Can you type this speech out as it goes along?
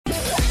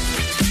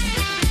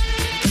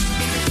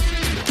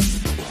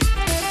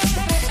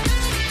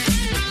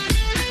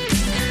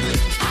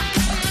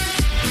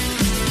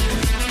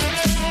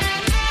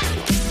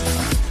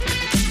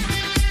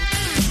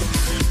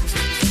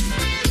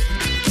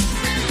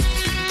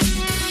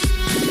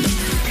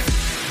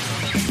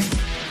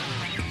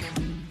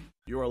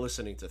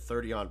listening to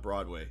 30 on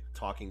Broadway,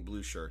 Talking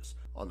Blue Shirts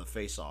on the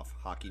Face Off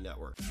Hockey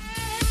Network.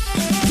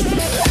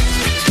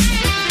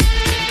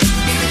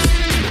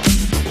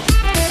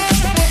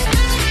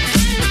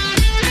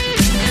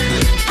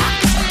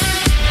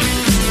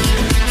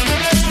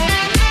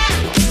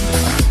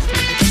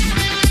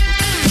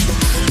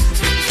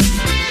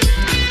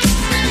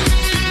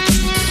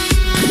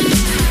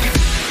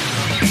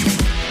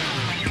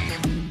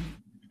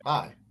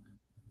 Hi.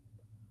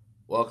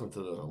 Welcome to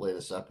the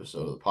latest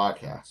episode of the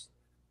podcast.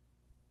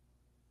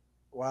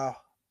 Wow,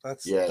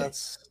 that's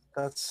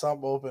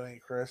some opening,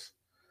 Chris.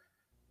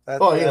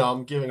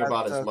 I'm giving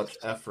about as much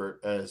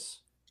effort as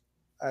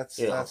that's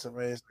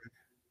amazing.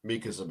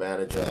 Mika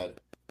Zibanejad.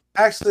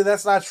 Actually,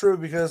 that's not true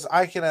because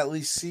I can at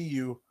least see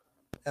you,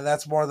 and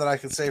that's more than I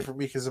can say for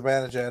Mika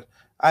Zibanejad.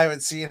 I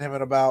haven't seen him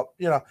in about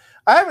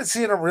I haven't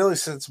seen him really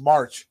since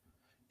March.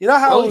 You know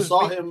how I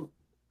saw him.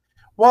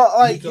 Well,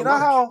 like Mika you know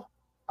March. how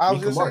I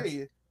was Mika going to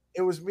say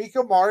it was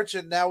Mika March,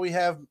 and now we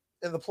have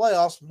in the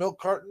playoffs Milk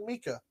Carton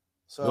Mika.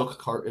 So Milk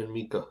Carton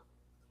Mika.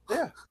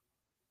 Yeah.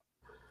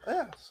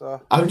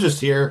 So I'm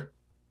just here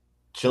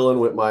chilling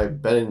with my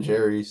Ben and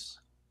Jerry's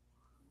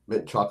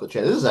mint chocolate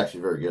chip. This is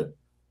actually very good.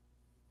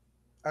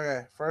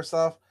 Okay, first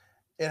off,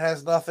 it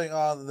has nothing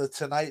on the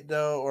Tonight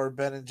Dough or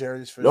Ben and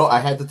Jerry's fish. No,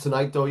 I had the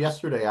Tonight Dough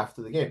yesterday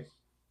after the game.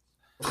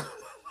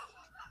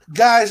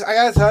 Guys, I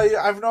gotta tell you,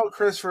 I've known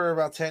Chris for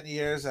about 10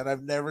 years, and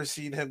I've never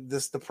seen him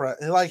this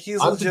depressed. Like he's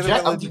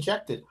legitimately I'm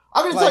dejected.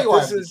 I'm gonna tell you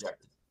why I'm dejected.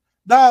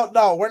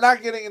 No, we're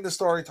not getting into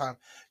story time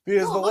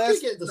because I'm not gonna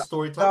get into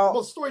story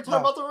time. Story time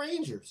about the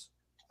Rangers.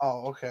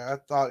 Oh, okay. I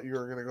thought you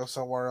were gonna go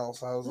somewhere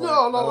else. I was no.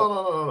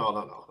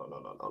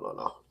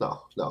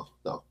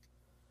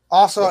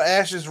 Also,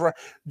 Ash is right.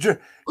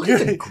 Let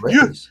me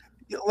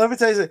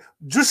tell you something.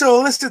 You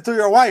should listen to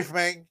your wife,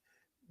 man.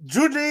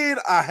 You need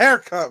a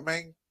haircut,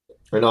 man.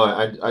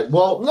 I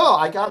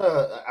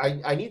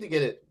need to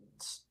get it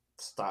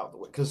styled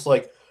away because,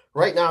 like,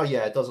 right now,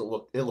 it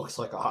looks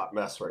like a hot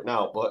mess right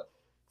now. But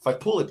if I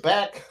pull it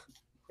back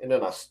and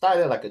then I style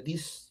it like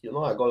this,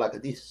 I go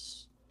like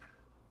this,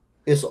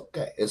 it's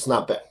okay. It's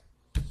not bad.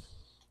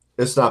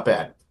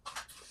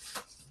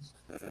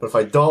 But if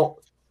I don't,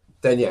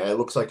 then it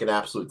looks like an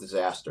absolute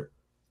disaster.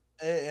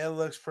 It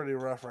looks pretty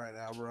rough right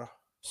now, bro.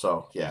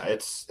 So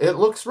it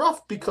looks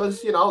rough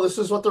because this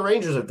is what the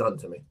Rangers have done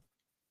to me.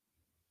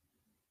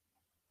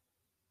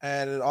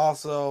 And it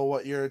also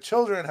what your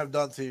children have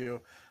done to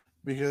you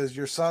because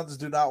your sons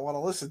do not want to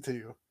listen to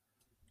you.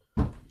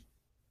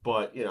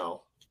 But,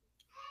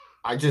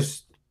 I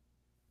just,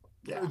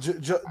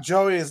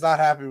 Joey is not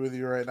happy with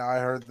you right now. I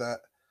heard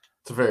that.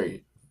 It's a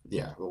very,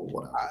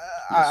 whatever.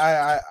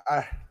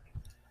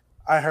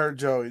 I heard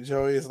Joey.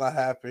 Joey is not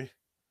happy.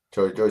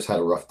 Joey's had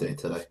a rough day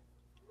today.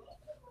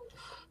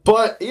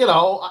 But,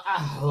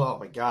 oh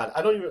my God.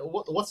 I don't even,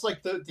 what's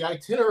like the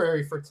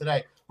itinerary for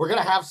today? We're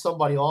going to have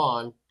somebody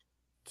on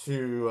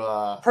to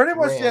pretty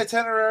much the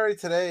itinerary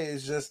today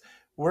is just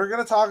we're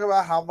gonna talk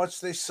about how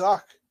much they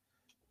suck.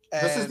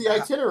 This is the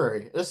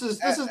itinerary. This is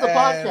the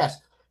podcast.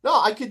 No,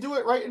 I could do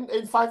it right in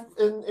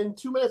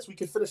 2 minutes. We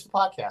could finish the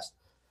podcast.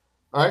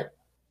 All right.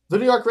 The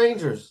New York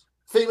Rangers,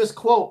 famous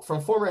quote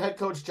from former head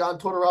coach John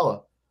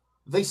Tortorella: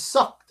 "They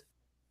sucked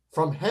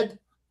from head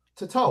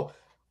to toe."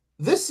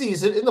 This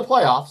season in the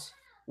playoffs,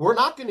 we're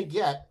not going to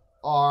get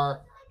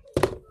our.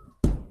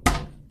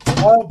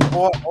 Oh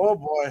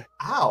boy!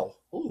 Ow!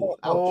 Ooh,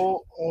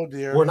 oh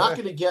dear! We're not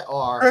going to get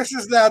our. Chris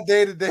is now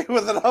day to day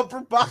with an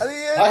upper body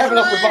injury. I have an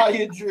upper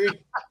body injury.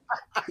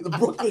 The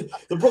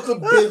Brooklyn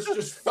Bridge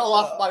just fell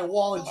off my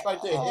wall and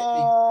tried to hit me.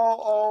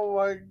 Oh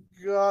my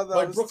God!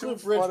 My Brooklyn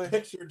Bridge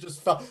picture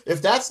just fell.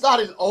 If that's not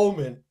an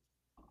omen,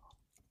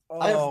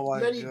 I have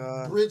many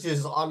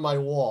bridges on my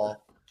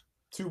wall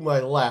to my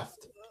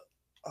left.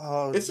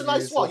 Oh, it's a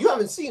nice wall. You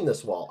haven't seen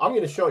this wall. I'm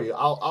going to show you.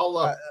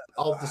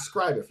 I'll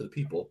describe it for the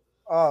people.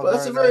 Oh, but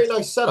that's a very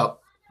nice setup.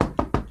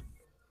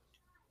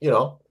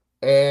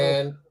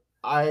 And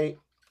I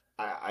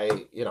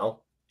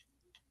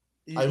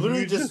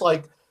literally just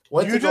went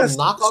to go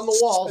knock on the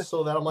wall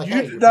so that I'm like,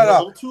 hey, you're a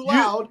little too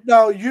loud.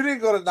 You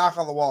didn't go to knock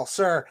on the wall,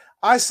 sir.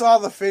 I saw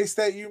the face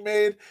that you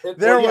made.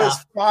 There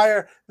was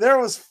fire. There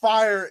was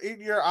fire in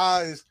your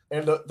eyes.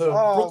 And the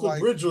Brooklyn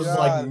Bridge was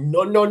like,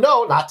 no,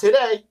 not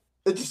today.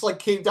 It just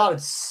came down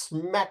and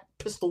smacked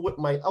pistol whipped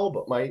my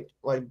elbow, my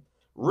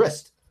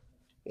wrist.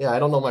 Yeah, I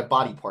don't know my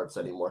body parts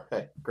anymore.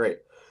 Hey, great.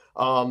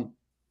 So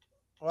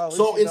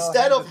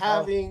instead of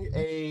having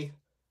a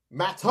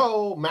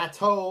Matteau,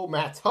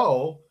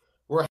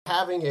 we're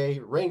having a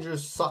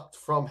Rangers sucked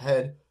from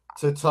head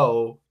to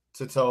toe.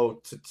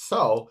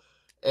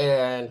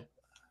 And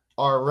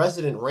our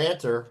resident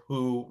ranter,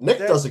 who Nick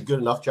does a good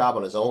enough job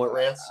on his own with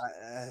rants.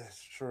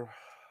 That's true.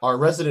 Our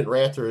resident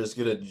ranter is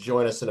going to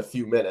join us in a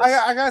few minutes.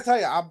 I got to tell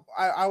you,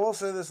 I will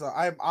say this, though.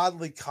 I'm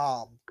oddly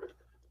calm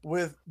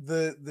with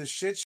the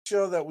shit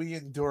show that we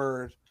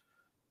endured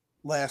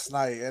last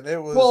night, and it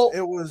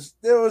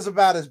was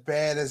about as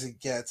bad as it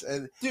gets.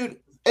 And dude,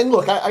 and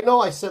look, I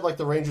know I said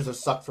the Rangers are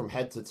sucked from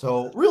head to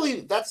toe. Really,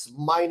 that's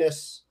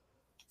minus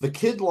the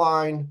kid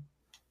line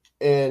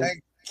and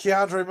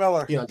Keandre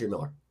Miller.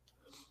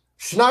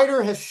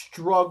 Schneider has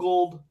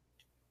struggled.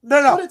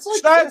 No, but it's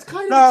like it's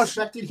kind of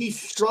expected. He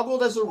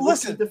struggled as a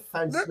rookie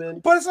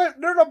defenseman. But it's like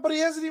but he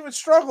hasn't even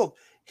struggled.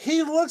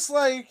 He looks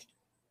like,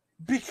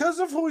 because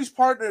of who he's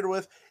partnered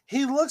with,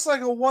 he looks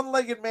like a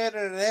one-legged man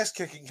in an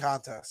ass-kicking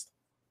contest.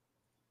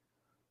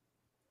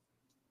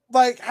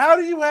 Like, how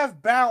do you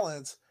have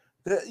balance?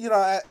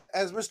 That,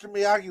 as Mr.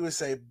 Miyagi would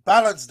say,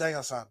 balance,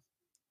 Daniel-san.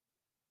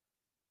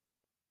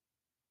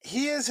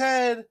 He has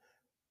had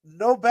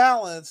no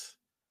balance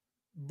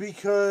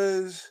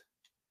because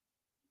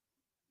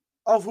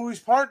of who he's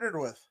partnered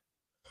with.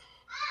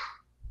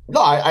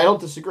 No, I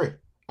don't disagree.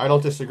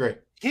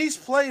 He's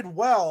played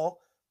well,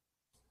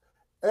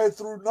 and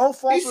through no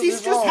fault of his own.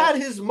 He's just had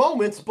his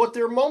moments, but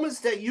they're moments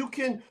that you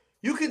can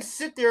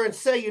sit there and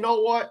say, you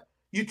know what?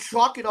 You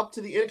chalk it up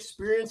to the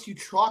inexperience. You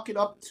chalk it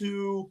up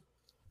to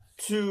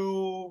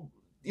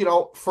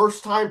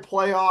first time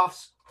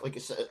playoffs, like I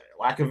said,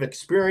 lack of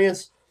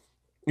experience.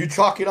 You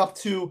chalk it up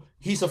to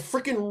he's a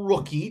freaking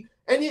rookie,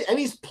 and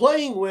he's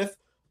playing with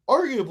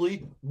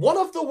arguably one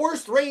of the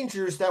worst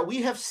Rangers that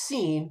we have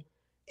seen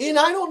in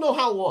I don't know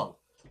how long.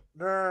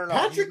 No.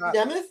 Patrick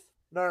Nemeth.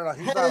 No.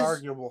 He's not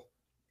arguable.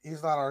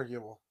 He's not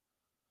arguable.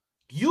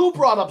 You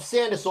brought up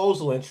Sandis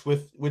Ozolinsh,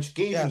 which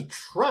gave me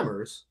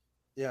tremors.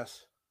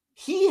 Yes.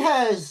 He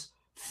has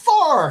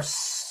far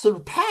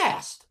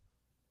surpassed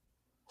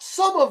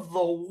some of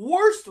the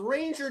worst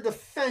Ranger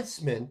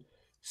defensemen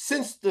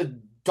since the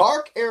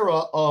dark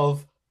era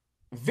of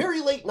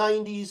very late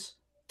 90s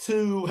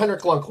to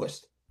Henrik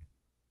Lundqvist.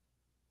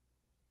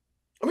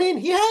 I mean,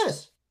 he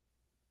has.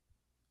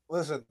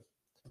 Listen,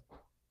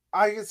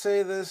 I can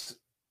say this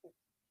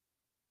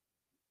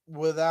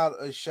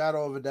without a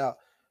shadow of a doubt.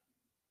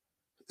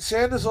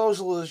 Sandis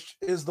Ozolinsh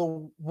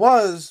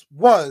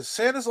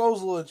Sandis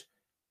Ozolinsh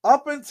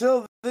up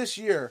until this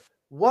year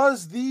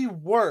was the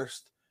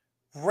worst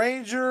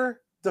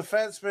Ranger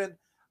defenseman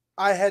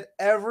I had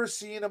ever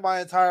seen in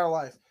my entire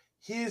life.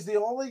 He is the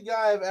only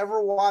guy I've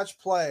ever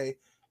watched play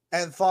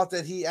and thought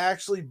that he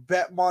actually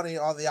bet money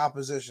on the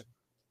opposition.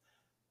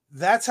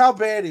 That's how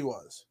bad he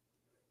was.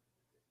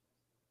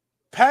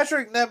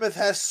 Patrick Nemeth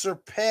has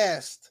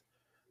surpassed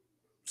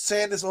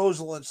Sandis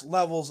Ozolinsh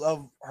levels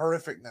of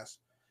horrificness.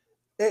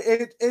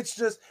 It's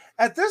just,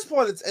 at this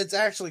point, it's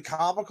actually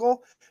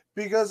comical,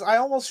 because I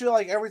almost feel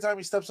like every time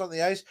he steps on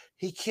the ice,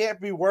 he can't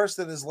be worse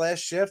than his last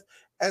shift,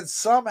 and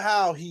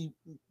somehow he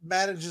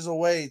manages a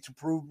way to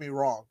prove me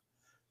wrong.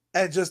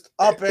 And just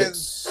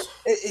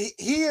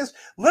he is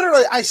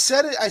literally. I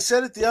said it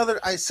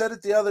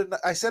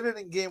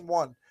in game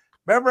one.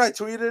 Remember, I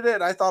tweeted it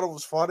and I thought it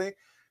was funny.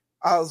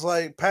 I was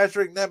like,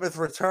 Patrick Nemeth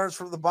returns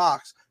from the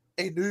box,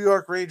 a New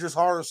York Rangers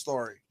horror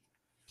story.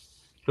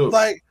 Ooh.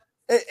 Like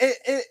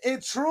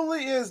it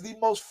truly is the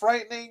most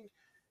frightening.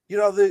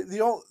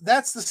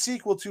 That's the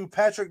sequel to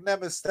Patrick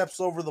Nemeth steps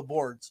over the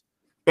boards.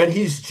 And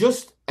he's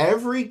just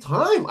every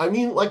time. I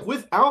mean, like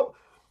without.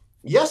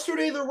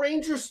 Yesterday, the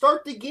Rangers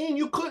start the game.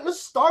 You couldn't have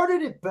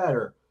started it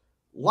better.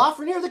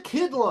 Lafreniere, the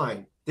kid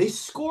line. They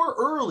score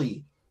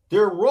early.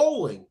 They're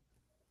rolling.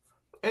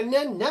 And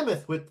then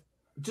Nemeth with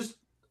just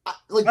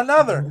like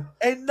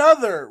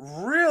another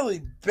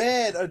really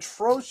bad,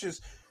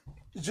 atrocious,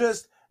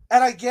 just,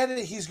 and I get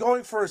it, he's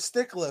going for a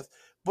stick lift,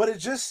 but it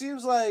just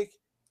seems like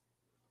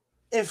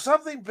if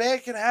something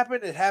bad can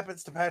happen, it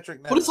happens to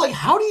Patrick Nemeth. But it's like,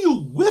 how do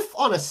you whiff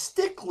on a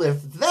stick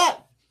lift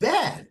that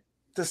bad?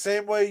 The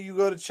same way you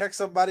go to check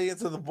somebody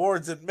into the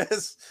boards and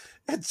miss,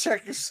 and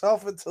check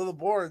yourself into the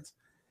boards.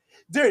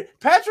 Dude,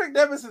 Patrick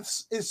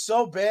Nemeth is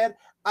so bad,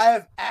 I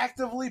have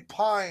actively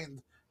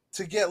pined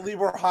to get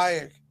Libor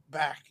Hajek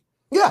back.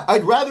 Yeah,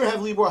 I'd rather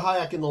have Libor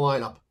Hajek in the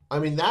lineup. I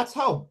mean, that's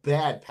how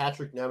bad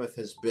Patrick Nemeth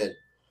has been.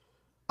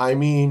 I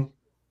mean,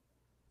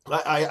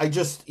 I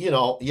just, you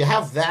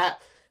have that,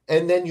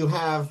 and then you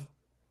have,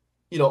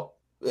 you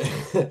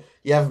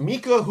have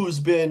Mika, who's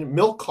been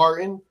milk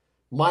carton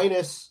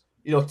minus,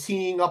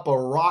 teeing up a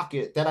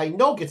rocket that I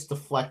know gets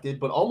deflected,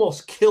 but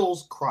almost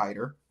kills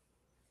Kreider.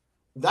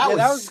 That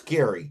was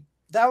scary.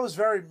 That was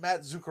very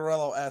Matt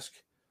Zuccarello-esque.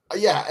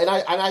 Yeah, and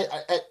I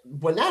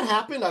when that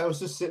happened, I was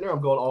just sitting there.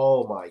 I'm going,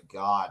 oh my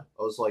god!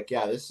 I was like,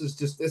 yeah, this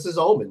is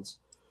omens.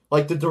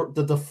 Like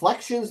the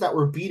deflections that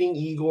were beating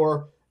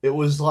Igor. It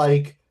was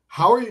like,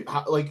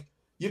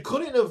 you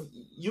couldn't have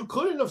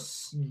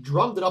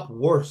drummed it up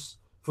worse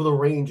for the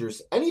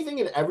Rangers. Anything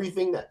and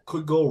everything that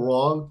could go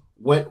wrong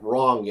went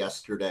wrong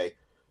yesterday.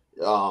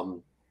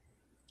 And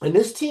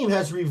this team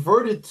has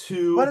reverted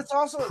to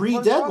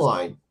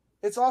pre-deadline.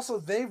 It's also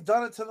they've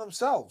done it to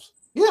themselves.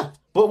 Yeah,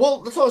 but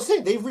that's what I was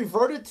saying. They've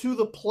reverted to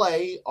the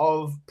play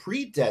of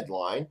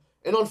pre-deadline,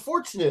 and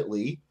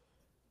unfortunately,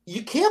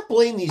 you can't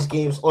blame these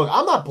games. Look,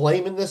 I'm not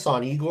blaming this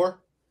on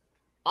Igor.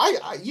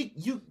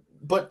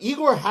 But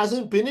Igor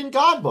hasn't been in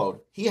God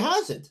mode. He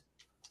hasn't.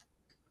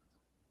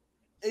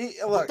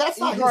 Look, that's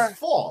not his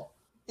fault.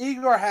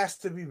 Igor has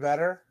to be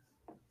better.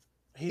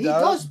 He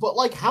does, but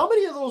how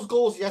many of those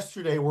goals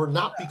yesterday were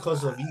not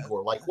because of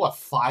Igor?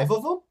 5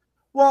 of them?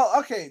 Well,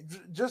 okay,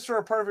 just for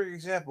a perfect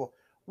example,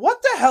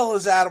 What the hell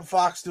is Adam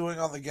Fox doing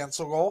on the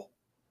Gensel goal?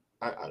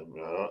 I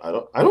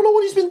don't know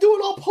what he's been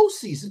doing all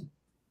postseason.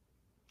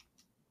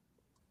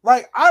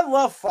 Like, I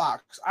love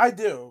Fox. I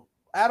do.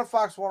 Adam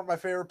Fox, one of my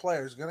favorite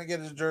players. Gonna get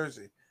his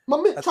jersey. My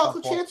mint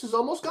chocolate chance is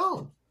almost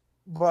gone.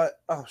 But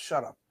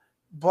shut up.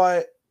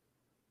 But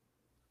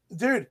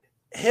dude,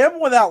 him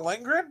without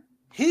Lindgren,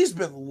 he's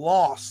been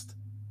lost.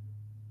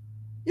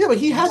 Yeah, but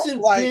he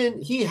hasn't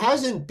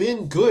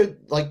been good.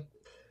 Like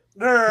he's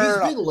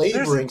been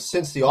laboring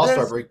since the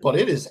All-Star break, but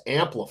it is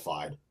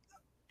amplified.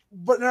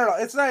 But no,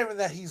 it's not even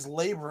that he's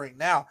laboring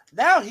now.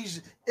 Now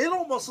it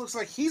almost looks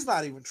like he's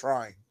not even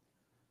trying.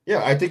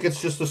 Yeah, I think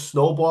it's just a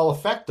snowball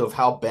effect of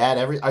how bad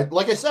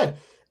like I said,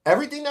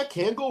 everything that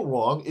can go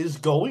wrong is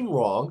going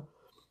wrong.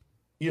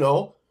 You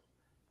know,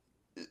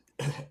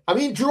 I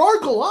mean,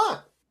 Gerard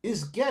Gallant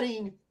is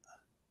getting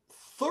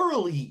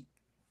thoroughly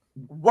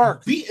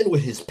beaten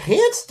with his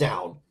pants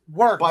down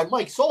by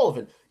Mike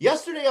Sullivan.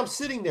 Yesterday, I'm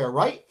sitting there,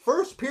 right?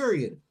 First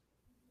period.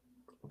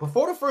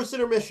 Before the first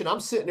intermission, I'm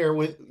sitting there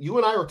with you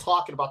and I were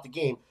talking about the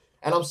game,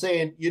 and I'm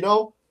saying,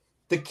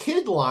 the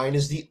kid line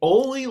is the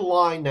only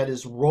line that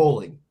is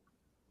rolling.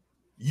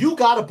 You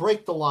got to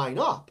break the line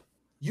up.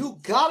 You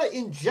got to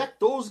inject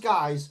those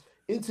guys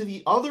into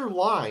the other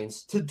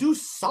lines to do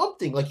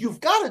something. Like, you've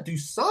got to do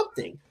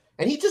something.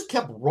 And he just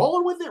kept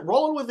rolling with it.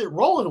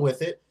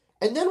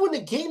 And then when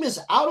the game is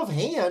out of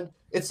hand,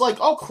 it's like,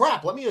 oh,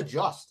 crap, let me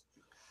adjust.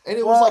 And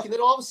it was and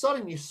then all of a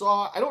sudden you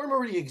saw, I don't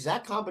remember the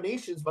exact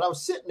combinations, but I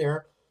was sitting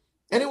there,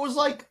 and it was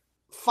like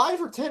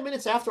 5 or 10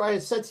 minutes after I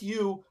had said to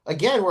you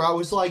again, where I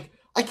was like,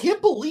 I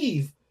can't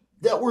believe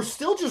that we're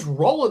still just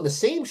rolling the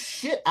same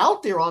shit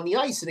out there on the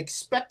ice and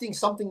expecting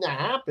something to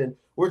happen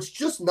where it's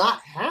just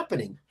not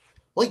happening.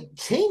 Like,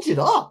 change it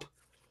up.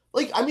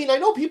 Like, I mean, I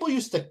know people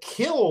used to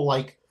kill,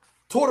 like,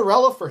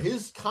 Tortorella for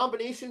his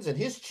combinations and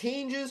his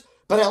changes,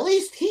 but at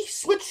least he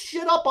switched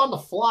shit up on the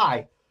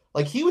fly.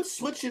 Like, he would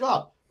switch it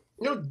up.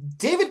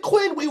 David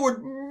Quinn, we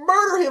would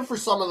murder him for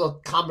some of the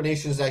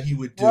combinations that he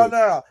would do. Well,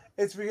 no.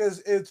 It's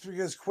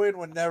because Quinn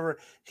would never.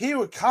 He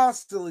would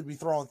constantly be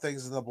throwing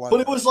things in the blender.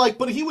 But it was like,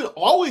 but he would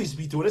always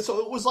be doing it. So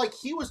it was like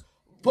he was.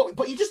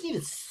 But you just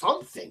needed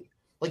something.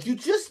 Like, you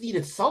just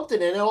needed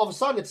something, and then all of a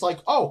sudden it's like,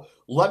 oh,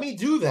 let me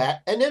do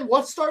that. And then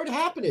what started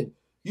happening?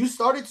 You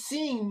started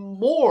seeing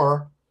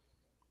more,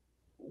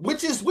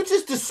 which is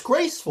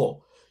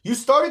disgraceful. You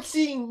started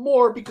seeing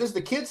more because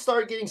the kids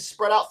started getting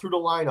spread out through the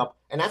lineup,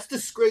 and that's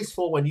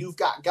disgraceful when you've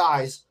got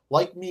guys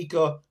like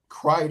Mika,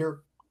 Kreider,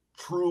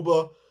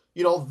 Trouba,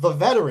 the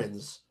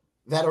veterans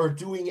that are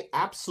doing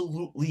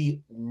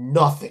absolutely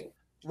nothing.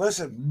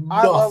 Listen,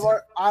 nothing.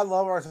 I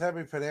love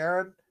Artemi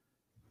Panarin.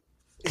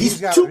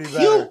 He's got to be cute.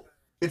 Better.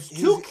 It's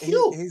too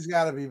cute. He's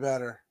got to be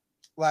better.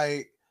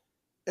 Like,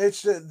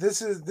 it's just,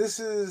 this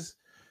is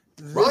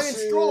Ryan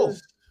Strome.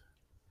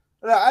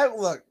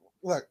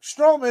 Look,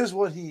 Strome is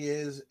what he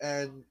is,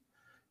 and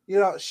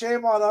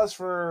shame on us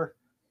for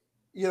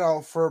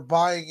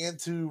buying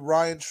into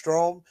Ryan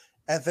Strome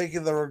and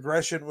thinking the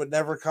regression would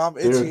never come.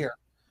 It's here.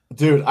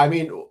 Dude, I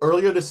mean,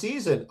 earlier this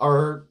season,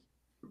 or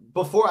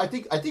before, I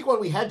think when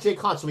we had Jay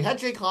Kahn, so we had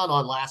Jay Kahn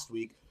on last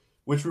week,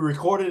 which we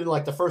recorded in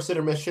like the first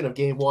intermission of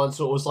game one.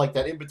 So it was like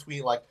that in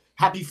between, like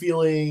happy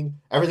feeling,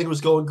 everything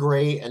was going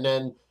great. And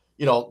then,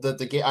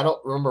 the game, I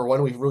don't remember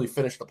when we really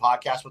finished the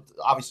podcast, but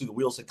obviously the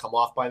wheels had come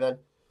off by then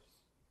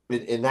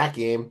in that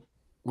game.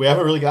 We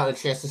haven't really gotten a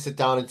chance to sit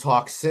down and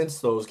talk since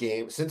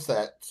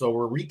that. So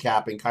we're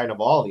recapping kind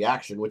of all the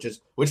action, which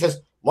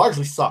has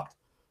largely sucked.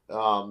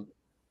 But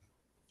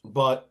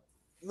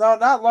no,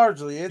 not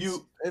largely.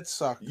 It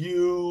sucked.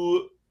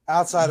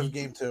 Outside of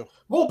game 2.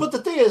 Well, but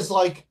the thing is,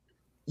 like,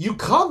 you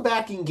come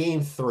back in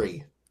game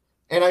 3,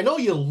 and I know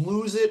you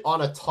lose it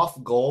on a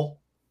tough goal.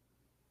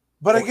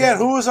 But again,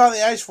 who was on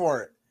the ice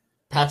for it?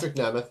 Patrick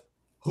Nemeth,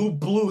 who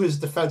blew his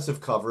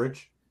defensive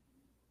coverage.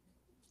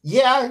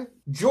 Yeah,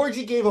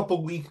 Georgie gave up a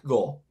weak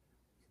goal.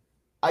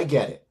 I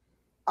get it.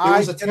 It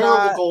was a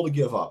terrible goal to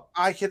give up.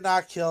 I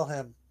cannot kill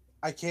him.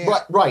 I can't.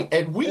 Right.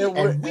 And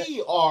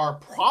we are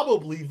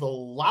probably the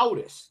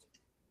loudest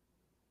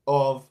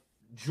of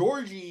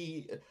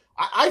Georgie.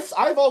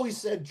 I've always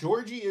said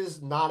Georgie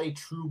is not a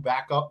true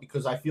backup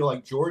because I feel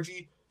like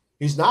Georgie,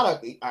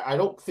 I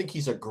don't think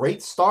he's a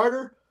great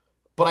starter,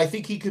 but I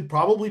think he could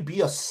probably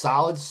be a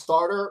solid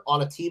starter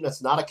on a team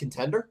that's not a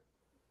contender.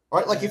 All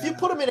right, like if you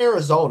put him in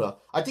Arizona,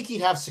 I think he'd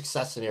have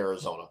success in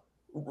Arizona,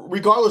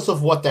 regardless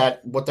of what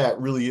that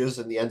really is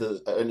in the end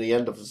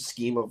of the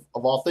scheme of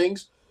all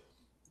things.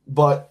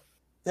 But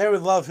they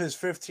would love his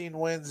 15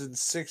 wins and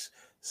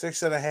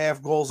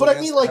 6.5 goals. But I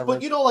mean, like,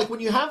 but like when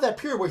you have that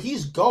period where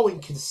he's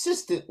going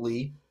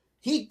consistently,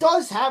 he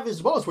does have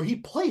his moments where he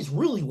plays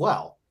really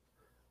well.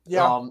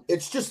 Yeah,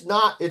 it's just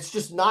not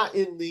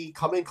in the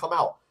come in, come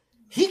out.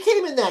 He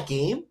came in that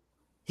game.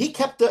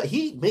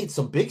 He made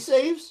some big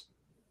saves.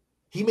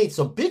 He made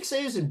some big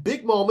saves in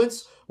big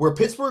moments where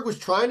Pittsburgh was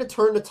trying to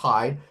turn the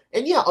tide.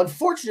 And yeah,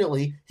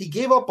 unfortunately, he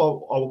gave up a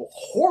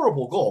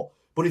horrible goal.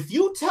 But if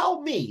you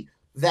tell me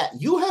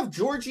that you have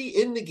Georgie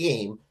in the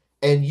game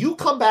and you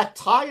come back,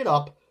 tie it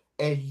up,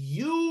 and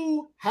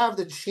you have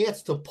the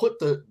chance to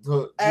put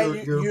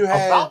you're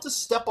had, about to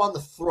step on the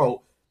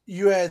throat.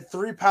 You had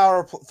three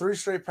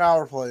straight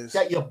power plays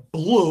that you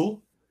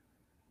blew,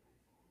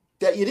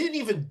 that you didn't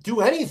even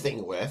do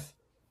anything with.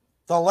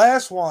 The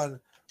last one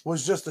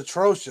was just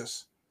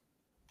atrocious.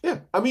 Yeah,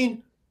 I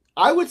mean,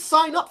 I would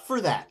sign up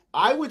for that.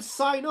 I would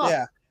sign up.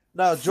 Yeah,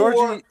 no,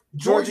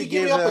 Georgie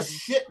giving up a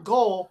shit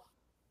goal,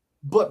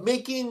 but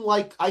making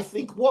I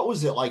think what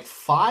was it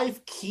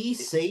 5 key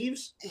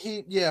saves?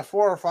 4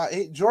 or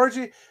 5.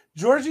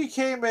 Georgie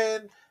came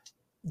in,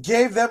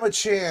 gave them a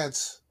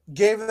chance,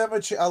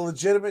 a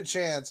legitimate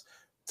chance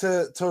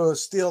to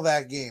steal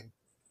that game,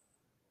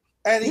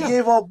 and he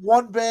gave up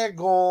one bad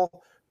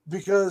goal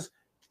because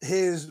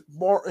his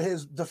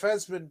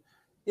defenseman,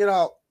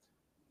 you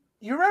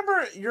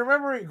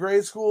remember in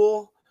grade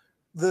school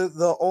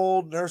the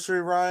old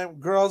nursery rhyme,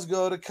 girls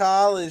go to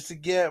college to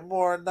get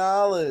more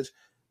knowledge,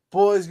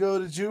 boys go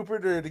to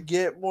Jupiter to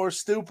get more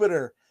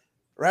stupider,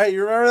 right?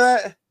 You remember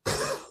that?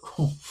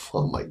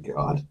 Oh my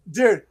god,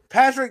 dude!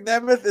 Patrick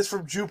Nemeth is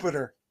from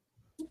Jupiter.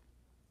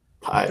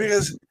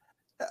 Because,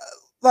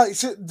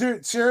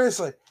 dude,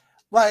 seriously,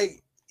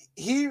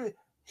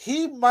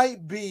 he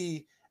might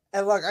be,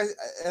 and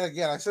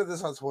again, I said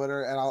this on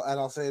Twitter, and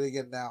I'll say it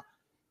again now.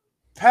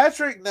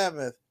 Patrick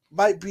Nemeth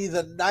might be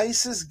the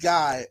nicest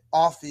guy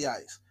off the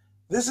ice.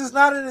 This is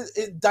not an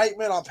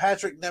indictment on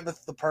Patrick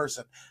Nemeth, the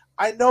person.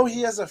 I know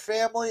he has a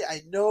family.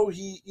 I know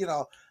he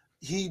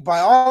by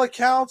all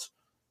accounts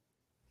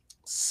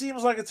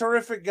seems like a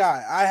terrific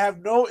guy. I have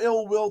no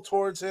ill will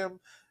towards him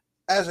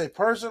as a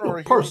person or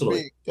a human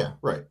being. Yeah,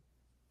 right.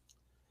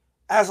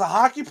 As a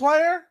hockey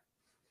player,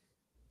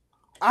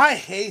 I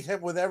hate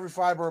him with every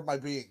fiber of my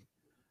being.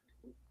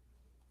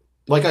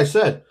 Like I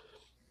said,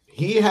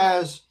 he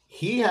has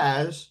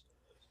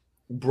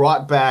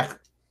brought back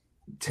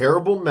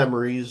terrible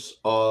memories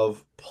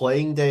of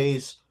playing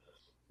days.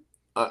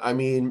 I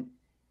mean,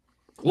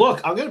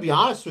 look, I'm going to be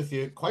honest with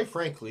you. Quite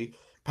frankly,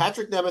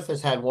 Patrick Nemeth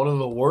has had one of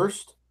the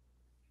worst.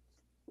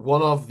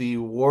 I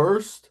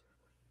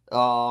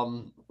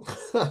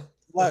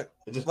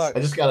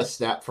just got a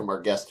snap from our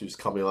guest who's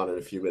coming on in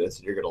a few minutes,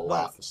 and you're going to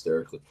laugh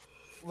hysterically.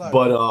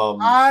 But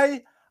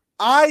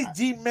I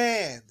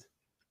demand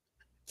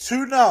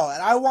to know,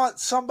 and I want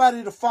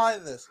somebody to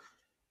find this.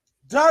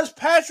 Does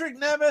Patrick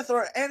Nemeth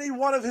or any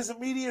one of his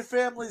immediate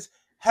families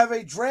have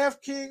a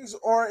DraftKings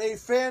or a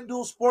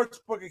FanDuel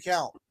Sportsbook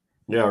account?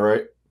 Yeah,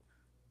 right.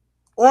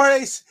 Or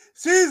a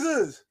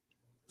Caesars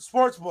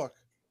Sportsbook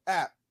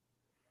app?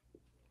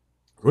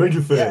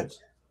 Ranger fans.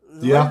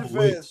 Yeah.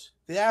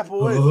 The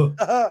Apple waits.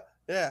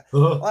 Yeah.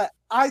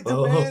 I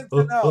demand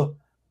to know.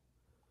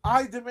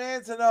 I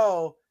demand to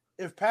know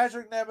if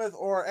Patrick Nemeth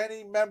or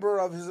any member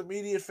of his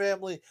immediate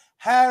family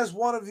has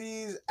one of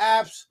these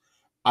apps.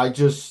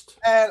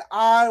 And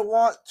I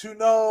want to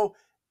know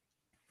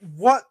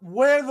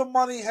where the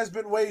money has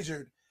been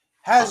wagered.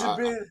 Has it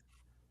been?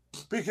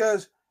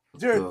 Because,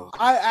 dude,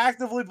 I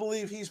actively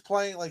believe he's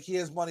playing like he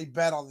has money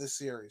bet on this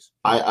series.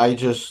 I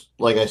just,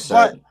 like I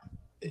said.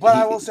 But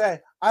I will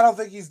say, I don't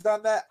think he's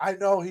done that. I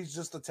know he's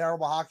just a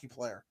terrible hockey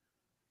player.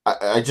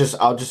 I'll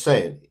just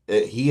say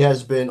it. He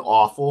has been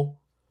awful.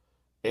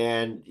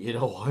 And you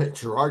know what?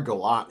 Gerard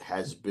Gallant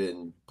has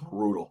been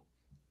brutal.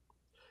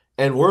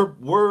 And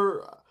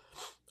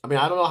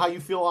I don't know how you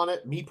feel on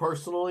it. Me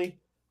personally,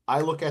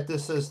 I look at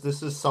this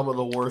as some of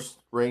the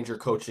worst Ranger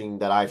coaching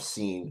that I've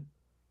seen.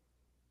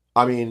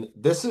 I mean,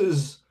 this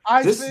isn't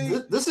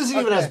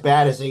even as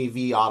bad as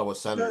AV Ottawa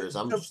Senators.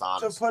 I'm just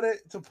honest.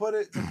 To put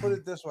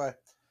it this way,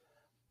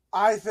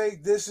 I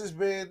think this has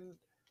been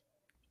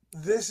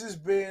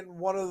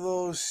one of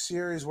those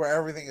series where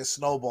everything is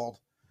snowballed,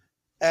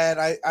 and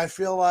I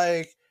feel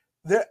like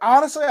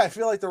I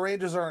feel like the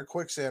Rangers are in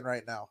quicksand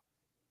right now.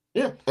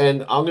 Yeah,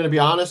 and I'm going to be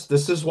honest.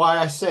 This is why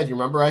I said. You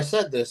remember I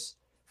said this.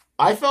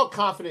 I felt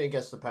confident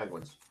against the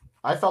Penguins.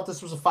 I felt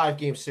this was a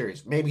 5-game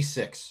series, maybe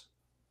 6.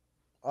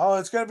 Oh,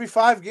 it's going to be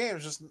 5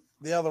 games, just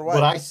the other way.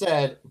 But I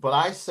said,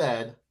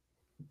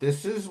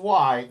 this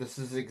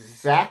is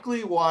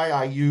exactly why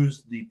I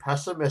used the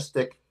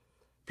pessimistic.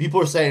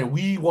 People are saying,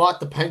 we want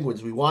the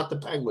Penguins.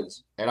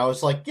 And I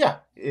was like, yeah,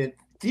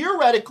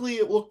 theoretically,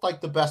 it looked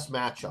like the best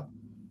matchup.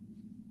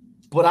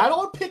 But I don't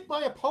want to pick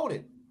my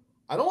opponent.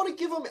 I don't want to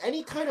give him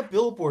any kind of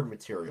billboard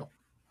material.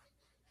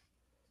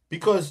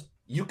 Because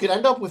you could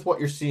end up with what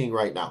you're seeing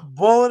right now.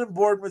 Bulletin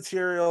board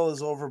material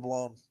is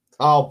overblown.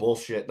 Oh,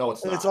 bullshit. No,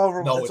 it's not. It's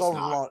overblown.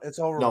 No, it's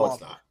overblown. No,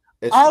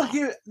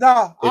 it's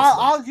not.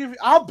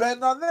 I'll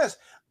bend on this.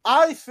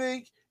 I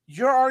think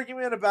your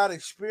argument about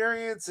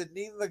experience and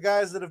needing the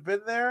guys that have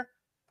been there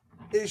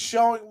is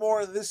showing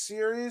more in this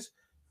series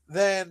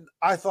than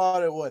I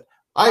thought it would.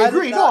 I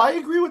agree. I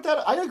agree with that.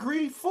 I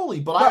agree fully,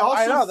 but I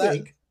also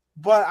think.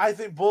 But I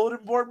think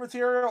bulletin board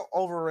material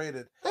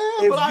overrated.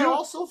 I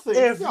also think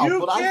if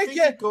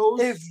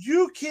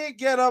you can't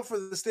get up for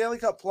the Stanley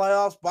Cup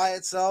playoffs by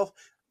itself,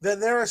 then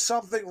there is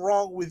something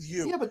wrong with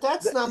you. Yeah, but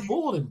that's not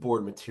bulletin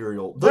board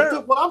material.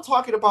 What I'm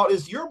talking about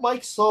is you're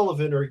Mike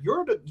Sullivan or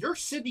you're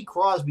Sidney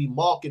Crosby,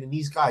 Malkin, and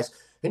these guys,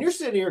 and you're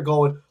sitting here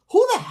going,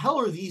 who the hell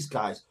are these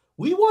guys?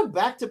 We won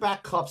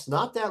back-to-back cups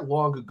not that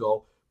long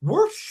ago.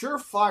 We're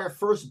surefire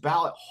first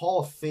ballot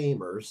Hall of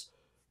Famers.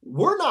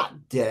 We're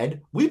not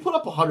dead. We put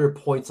up 100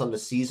 points on the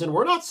season.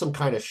 We're not some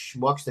kind of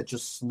schmucks that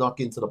just snuck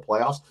into the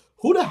playoffs.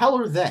 Who the hell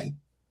are they?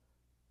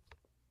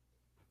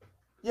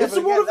 Yeah, it's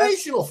a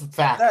motivational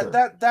factor.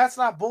 That's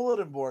not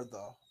bulletin board,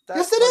 though.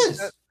 Yes, it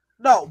is.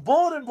 No,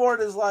 bulletin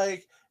board is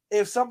like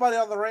if somebody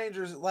on the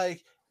Rangers,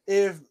 like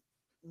if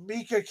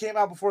Mika came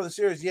out before the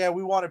series,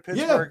 we wanted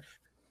Pittsburgh. Yeah.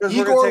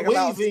 Igor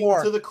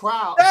waving to the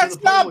crowd. That's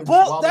not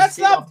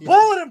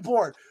bulletin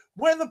board.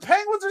 When the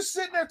Penguins are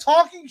sitting there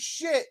talking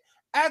shit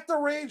at the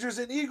Rangers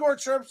and Igor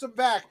chirps them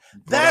back,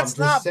 that's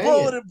not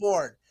bulletin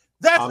board.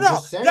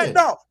 That's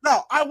no.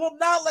 I will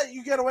not let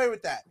you get away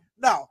with that.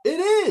 No. It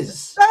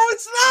is. No,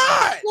 it's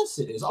not. Yes,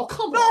 it is. Oh,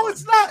 come on. No,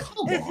 it's not.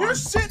 If you're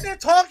sitting there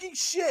talking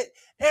shit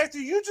after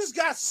you just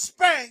got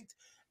spanked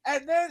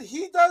and then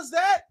he does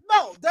that,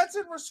 no, that's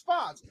in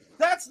response.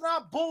 That's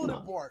not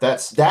bulletin board.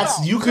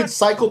 You could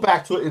cycle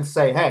back to it and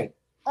say, hey.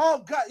 Oh,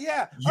 God,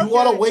 yeah. You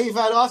want to wave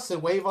at us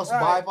and wave us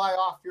bye-bye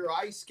off your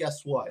ice?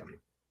 Guess what?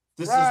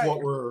 This is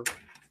what we're...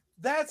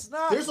 That's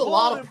not There's a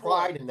lot of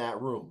pride in that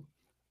room.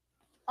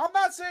 I'm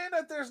not saying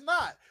that there's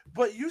not.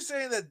 But you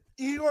saying that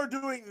Igor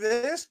doing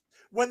this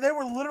when they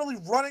were literally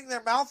running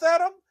their mouth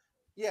at him?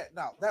 Yeah,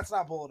 no, that's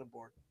not bulletin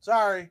board.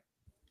 Sorry.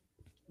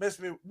 Miss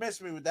me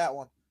with that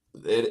one.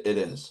 It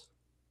is.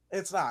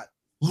 It's not.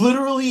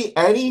 Literally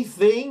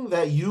anything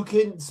that you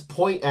can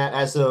point at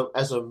as a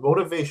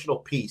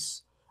motivational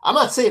piece. I'm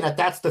not saying that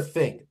that's the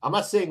thing. I'm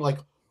not saying like,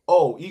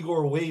 oh,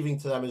 Igor waving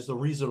to them is the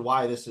reason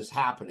why this is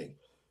happening.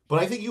 But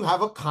I think you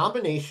have a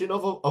combination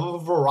of a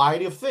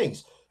variety of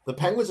things. The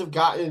Penguins have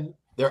gotten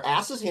their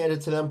asses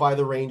handed to them by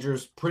the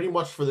Rangers pretty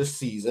much for this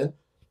season.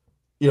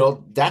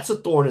 That's a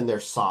thorn in their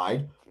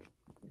side.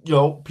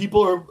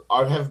 People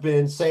have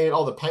been saying,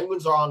 oh, the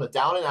Penguins are on the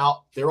down and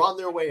out. They're on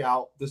their way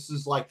out. This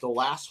is like the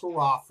last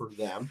hurrah for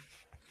them.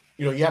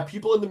 You have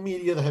people in the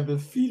media that have been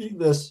feeding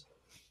this,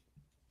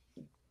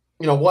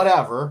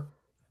 whatever.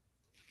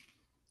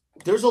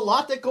 There's a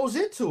lot that goes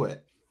into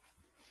it.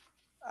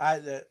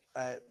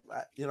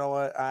 You know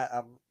what?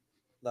 I'm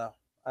no.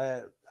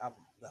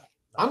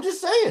 I'm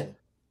just saying.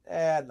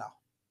 No.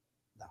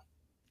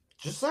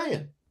 Just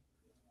saying.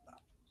 No.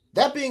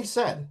 That being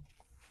said,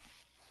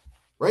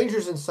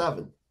 Rangers in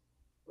 7.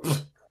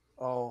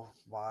 Oh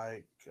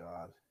my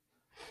God!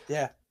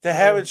 Yeah, they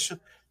haven't.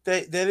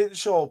 They didn't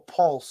show a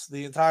pulse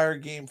the entire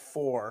game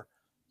 4.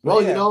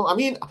 Well, I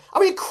mean,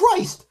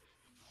 Christ.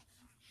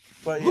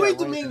 But Louis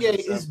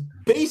Dominguez is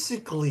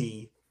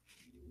basically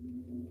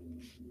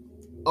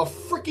a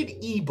freaking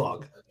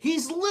e-bug.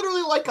 He's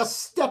literally like a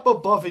step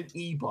above an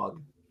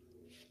e-bug.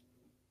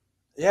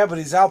 Yeah, but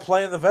he's out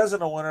playing the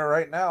Vezina winner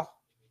right now.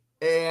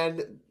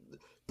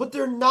 But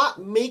they're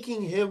not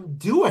making him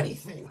do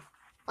anything.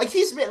 Like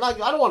he's made, I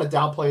don't want to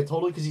downplay it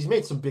totally because he's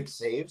made some big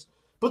saves,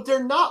 but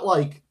they're not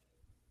like,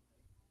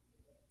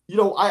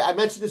 I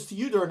mentioned this to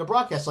you during the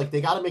broadcast. Like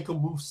they got to make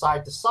him move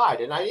side to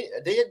side, and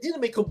they didn't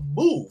make him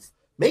move.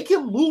 Make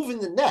him move in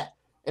the net,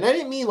 and I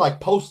didn't mean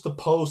like post to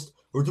post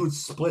or doing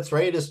splits,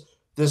 right?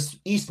 This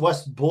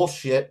east-west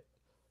bullshit,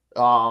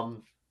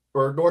 or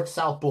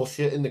north-south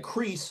bullshit in the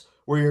crease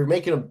where you're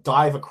making him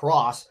dive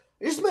across.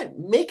 I just meant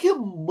make him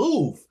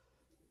move.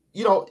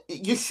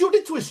 You shoot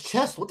into his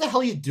chest. What the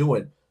hell are you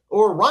doing?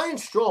 Or Ryan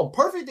Strome,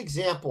 perfect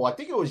example. I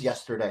think it was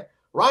yesterday.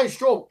 Ryan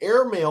Strome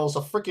airmails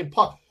a freaking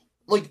puck.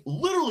 Like,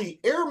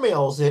 literally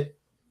airmails it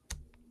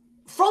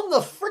from the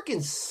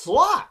freaking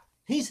slot.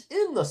 He's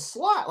in the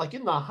slot, like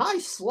in the high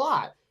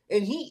slot,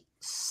 and he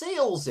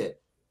sails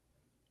it.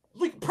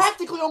 Like,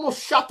 practically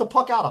almost shot the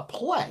puck out of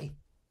play.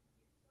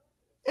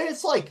 And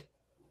it's like,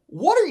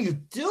 what are you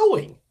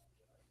doing?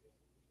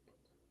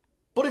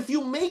 But if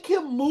you make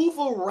him move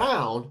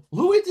around,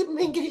 Louis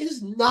Dominguez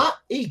is not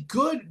a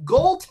good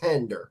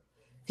goaltender.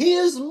 He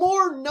is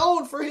more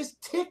known for his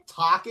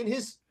TikTok and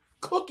his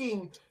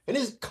cooking and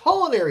his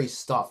culinary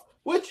stuff,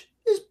 which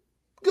is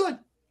good,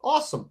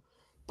 awesome.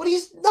 But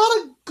he's not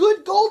a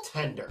good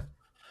goaltender.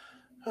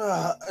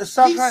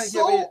 Stop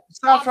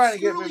trying to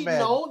get me mad.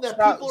 Known that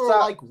people are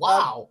like,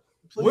 wow,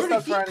 where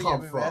did he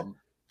come from?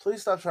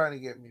 Please stop trying to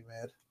get me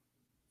mad.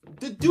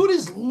 The dude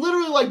is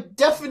literally like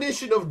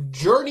definition of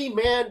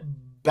journeyman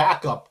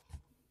backup.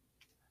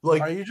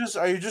 Like, are you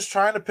just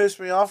trying to piss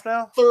me off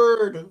now?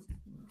 Third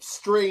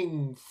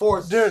string,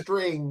 fourth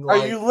string.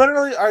 Are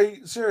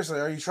you seriously?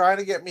 Are you trying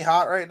to get me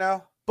hot right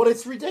now? But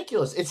it's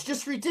ridiculous. It's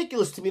just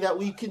ridiculous to me that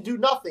we can do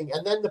nothing.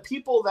 And then the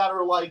people that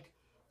are like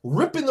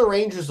ripping the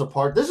Rangers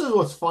apart. This is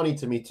what's funny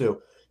to me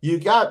too. You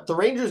got the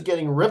Rangers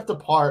getting ripped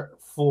apart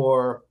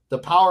for the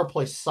power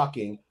play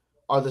sucking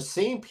are the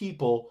same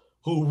people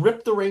who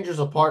ripped the Rangers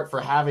apart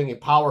for having a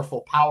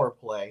powerful power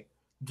play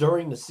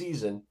during the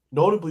season,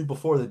 notably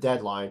before the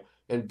deadline,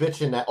 and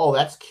bitching that, oh,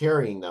 that's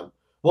carrying them.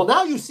 Well,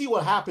 now you see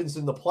what happens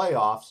in the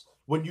playoffs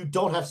when you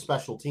don't have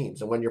special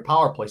teams and when your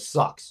power play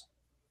sucks.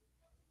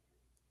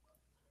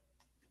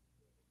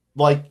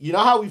 Like, you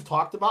know how we've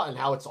talked about and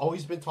how it's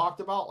always been talked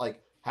about?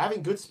 Like,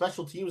 having good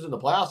special teams in the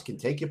playoffs can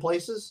take you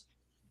places.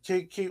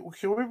 Can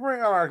we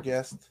bring on our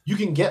guest? You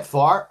can get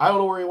far. I don't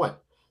know where he went.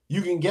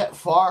 You can get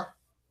far.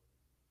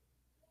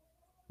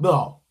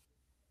 No.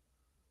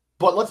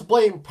 But let's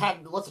blame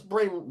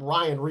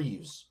Ryan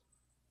Reeves.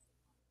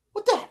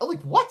 What the hell?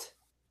 Like, what?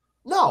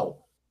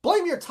 No.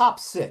 Blame your top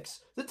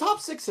 6. The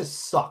top 6 has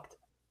sucked.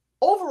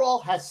 Overall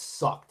has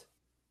sucked.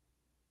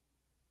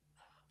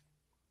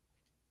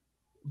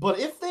 But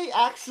if they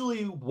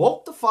actually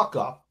woke the fuck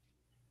up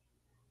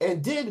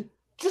and did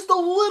just a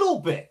little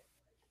bit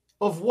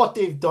of what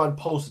they've done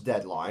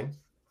post-deadline,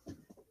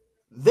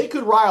 they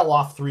could rile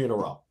off 3 in a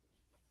row.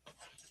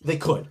 They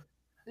could.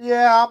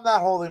 Yeah, I'm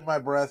not holding my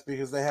breath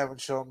because they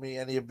haven't shown me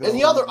any ability.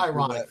 And the other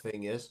ironic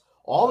thing is,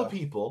 all the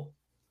people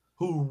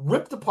who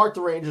ripped apart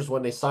the Rangers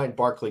when they signed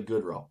Barclay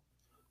Goodrow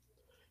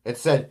and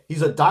said,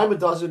 he's a dime a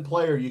dozen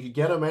player, you could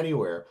get him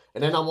anywhere.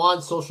 And then I'm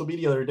on social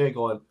media the other day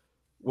going,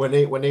 when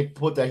they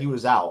put that he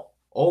was out,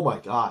 oh my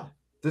God,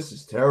 this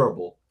is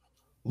terrible.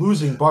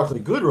 Losing Barclay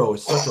Goodrow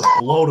is such a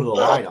blow to the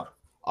lineup.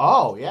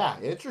 Oh, yeah,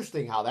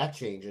 interesting how that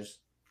changes.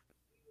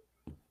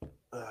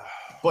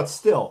 But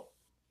still,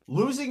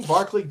 losing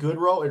Barclay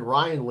Goodrow and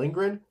Ryan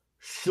Lindgren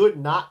should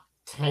not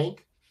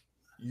tank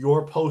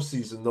your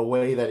postseason the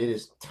way that it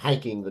is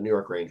tanking the New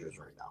York Rangers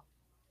right now.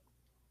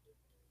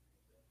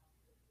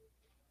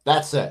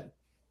 That said,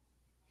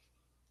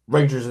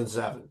 Rangers in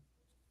 7.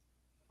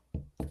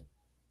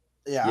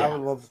 Yeah,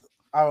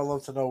 I would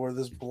love to know where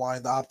this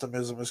blind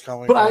optimism is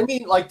coming from. But I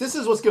mean, like, this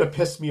is what's going to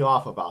piss me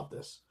off about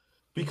this,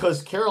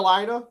 because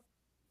Carolina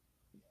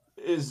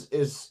is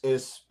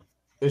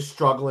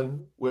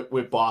struggling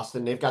with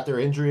Boston. They've got their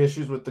injury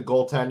issues with the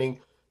goaltending.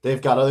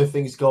 They've got other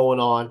things going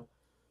on.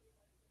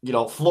 You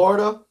know,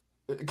 Florida,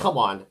 come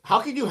on.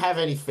 How can you have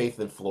any faith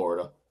in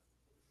Florida?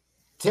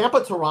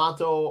 Tampa,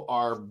 Toronto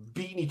are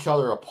beating each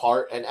other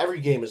apart, and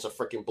every game is a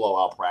freaking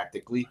blowout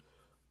practically.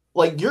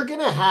 Like, you're going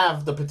to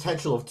have the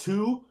potential of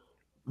 2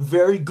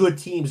 very good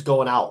teams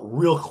going out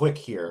real quick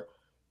here,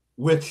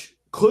 which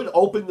could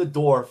open the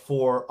door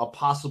for a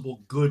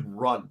possible good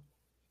run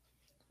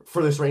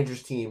for this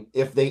Rangers team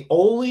if they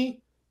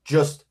only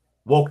just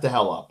woke the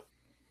hell up.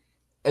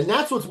 And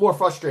that's what's more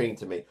frustrating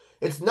to me.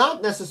 It's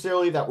not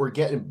necessarily that we're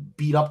getting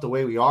beat up the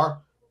way we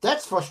are.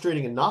 That's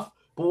frustrating enough.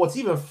 But what's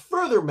even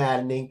further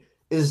maddening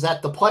is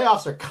that the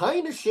playoffs are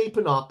kind of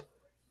shaping up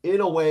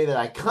in a way that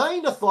I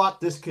kind of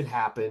thought this could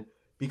happen,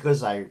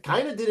 because I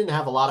kind of didn't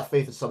have a lot of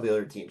faith in some of the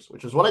other teams,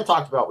 which is what I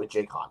talked about with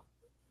Jay Con.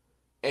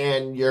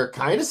 And you're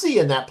kind of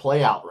seeing that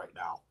play out right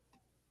now.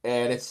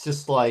 And it's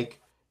just like,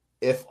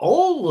 if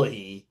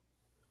only,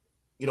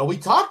 you know, we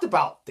talked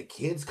about the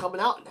kids coming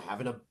out and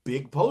having a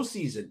big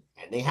postseason,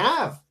 and they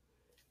have.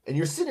 And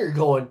you're sitting here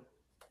going,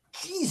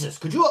 Jesus,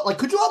 could you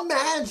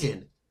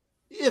imagine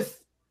if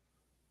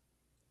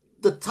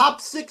the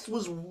top 6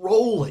 was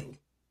rolling,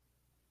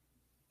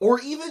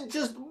 or even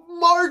just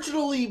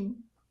marginally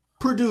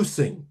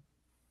producing?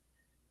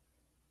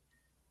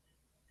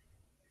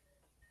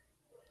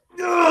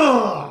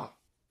 Ugh!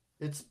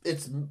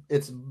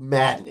 It's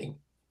maddening.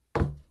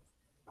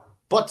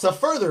 But to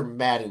further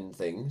madden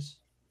things,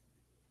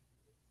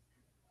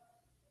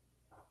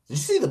 did you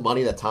see the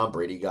money that Tom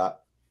Brady got?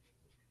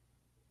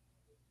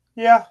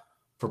 Yeah.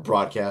 For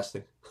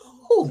broadcasting.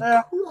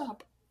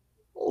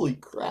 Holy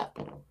crap.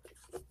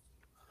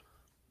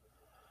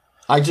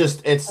 I'm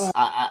just,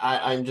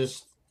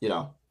 you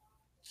know,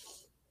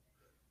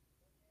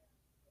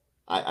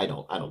 I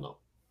don't know.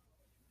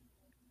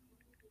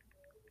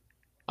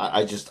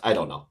 I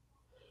don't know.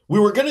 We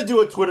were going to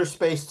do a Twitter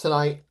space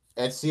tonight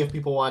and see if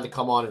people wanted to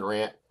come on and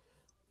rant.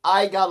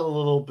 I got a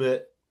little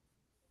bit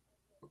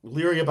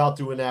leery about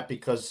doing that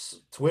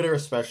because Twitter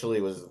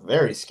especially was a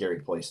very scary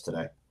place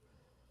today.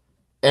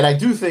 And I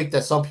do think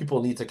that some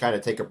people need to kind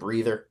of take a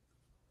breather.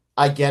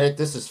 I get it.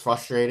 This is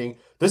frustrating.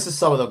 This is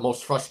some of the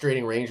most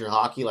frustrating Ranger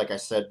hockey, like I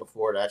said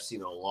before, that I've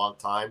seen in a long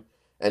time.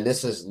 And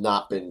this has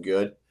not been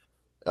good.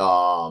 It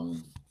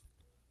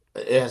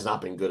has not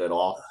been good at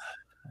all.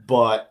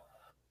 But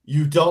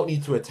you don't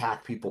need to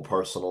attack people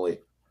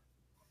personally.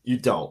 You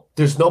don't.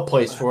 There's no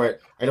place for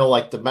it. I know,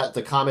 like,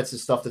 the comments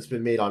and stuff that's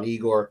been made on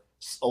Igor,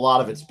 a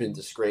lot of it's been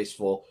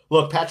disgraceful.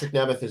 Look, Patrick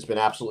Nemeth has been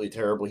absolutely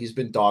terrible. He's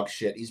been dog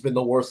shit. He's been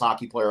the worst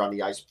hockey player on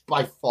the ice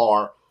by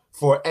far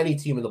for any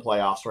team in the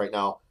playoffs right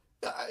now.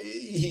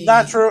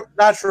 Not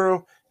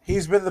true.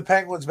 He's been the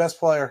Penguins' best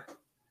player.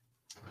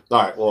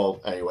 All right,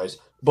 well, anyways.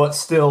 But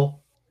still,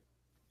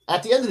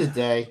 at the end of the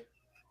day,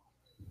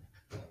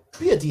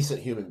 be a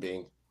decent human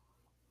being.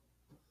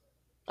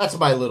 That's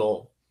my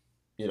little,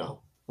 you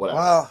know, whatever.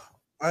 Well,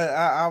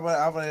 I'm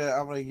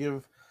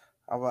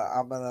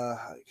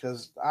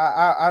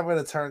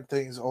gonna turn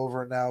things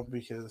over now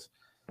because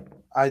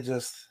I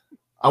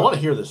want to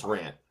hear this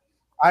rant.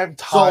 I'm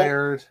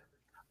tired.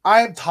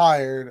 I'm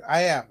tired.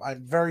 I am.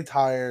 I'm very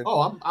tired.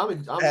 Oh, I'm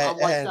wiped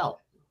out.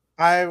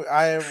 I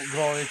am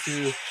going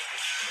to.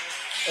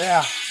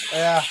 Yeah.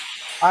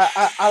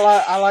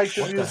 I like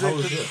the What music. The hell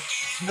is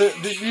this?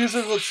 The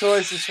musical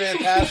choice is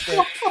fantastic.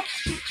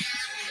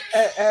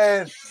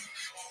 and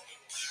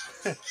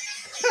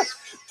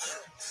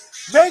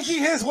making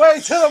his way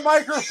to the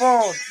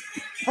microphone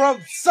from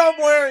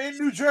somewhere in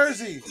New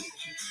Jersey.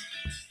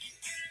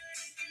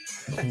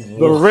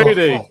 The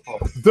reigning,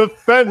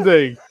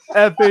 defending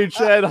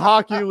FHN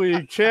Hockey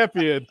League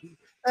champion.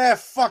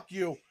 Fuck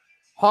you.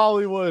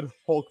 Hollywood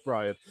Hulk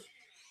Bryant.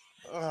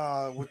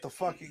 With the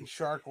fucking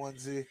shark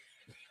onesie.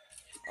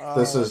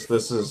 This is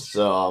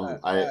you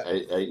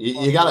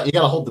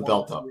gotta hold the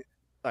belt up.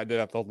 I did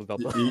have to hold the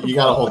belt up. You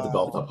gotta hold the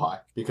belt up high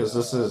because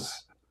this is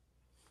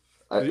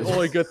the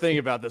only good thing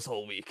about this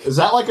whole week. Is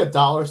that like a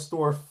dollar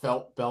store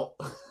felt belt?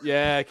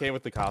 Yeah, it came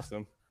with the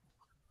costume.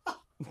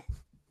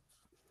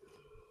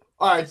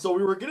 All right, so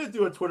we were gonna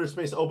do a Twitter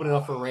space opening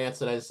up for rants,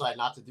 and I decided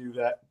not to do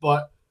that.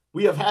 But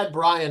we have had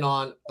Brian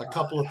on a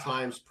couple of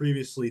times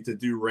previously to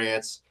do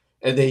rants,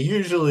 and they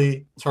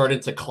usually turn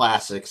into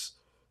classics.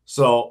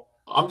 So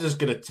I'm just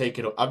gonna take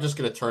it. I'm just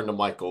gonna turn the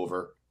mic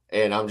over,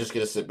 and I'm just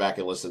gonna sit back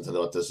and listen to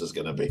what this is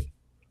gonna be.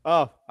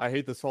 Oh, I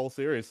hate this whole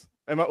series.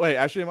 Am I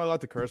allowed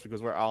to curse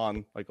because we're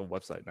on like a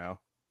website now?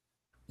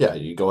 Yeah,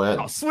 you go ahead.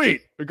 Oh,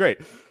 sweet, great.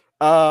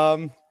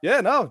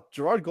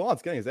 Gerard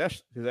Gallant's getting his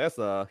ass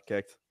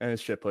kicked and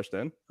his shit pushed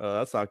in.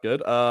 That's not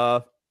good.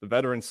 The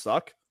veterans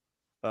suck.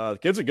 The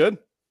kids are good.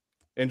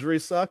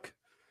 Injuries suck.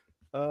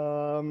 This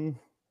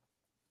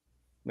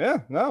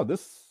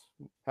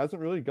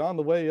hasn't really gone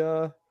the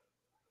way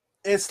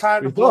it's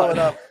time to blow it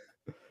up.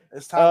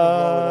 It's time to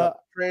blow it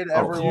up. Trade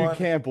everyone. You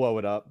can't blow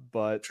it up,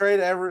 but trade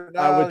everyone.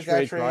 I would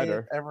trade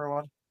Kreider.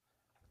 Everyone.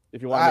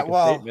 If you want to make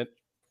a statement.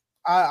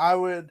 I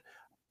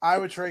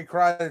would trade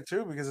Kreider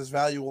too because his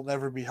value will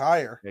never be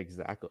higher.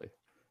 Exactly.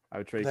 I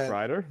would trade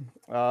Kreider.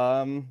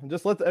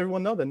 Just let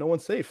everyone know that no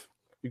one's safe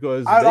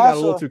because they got a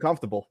little too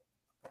comfortable.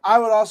 I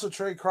would also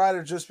trade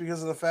Kreider just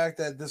because of the fact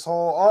that this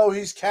whole,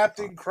 he's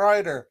Captain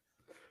Kreider.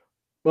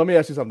 Let me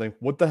ask you something.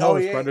 What the hell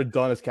has Kreider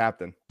done as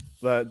captain?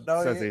 That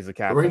says he's a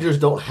captain. The Rangers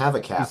don't have a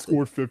captain. He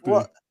scored 50.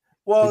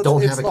 Well, they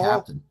don't have a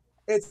captain.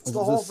 It's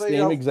the whole thing.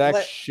 Same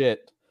exact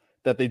shit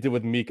that they did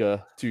with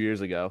Mika 2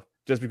 years ago.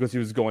 Just because he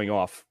was going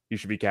off, he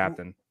should be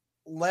captain.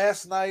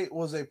 Last night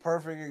was a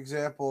perfect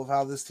example of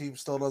how this team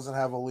still doesn't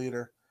have a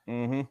leader.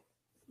 Mm-hmm.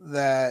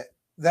 That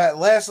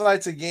last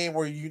night's a game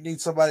where you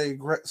need somebody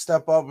to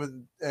step up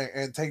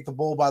and take the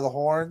bull by the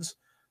horns.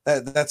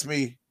 That's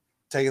me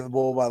taking the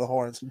bull by the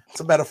horns. It's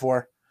a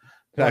metaphor.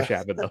 That actually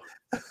happened though.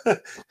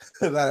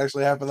 That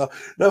actually happened though.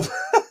 No,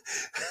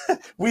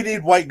 we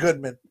need White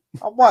Goodman.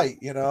 I'm white,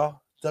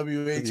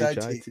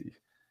 WHIT.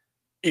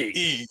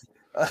 E.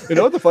 You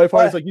know what the funny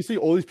part is? Like you see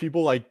all these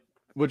people like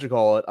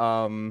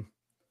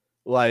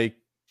like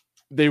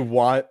they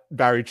want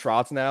Barry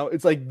Trotz now.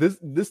 It's like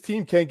this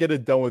team can't get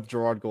it done with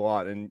Gerard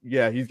Gallant, and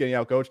yeah, he's getting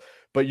out coached.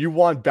 But you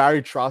want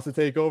Barry Trotz to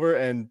take over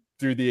and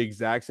do the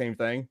exact same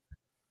thing.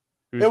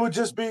 It would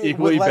just be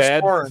equally with less bad.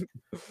 Scoring.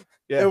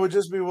 Yeah, it would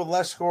just be with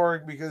less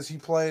scoring because he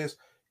plays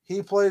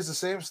the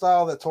same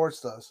style that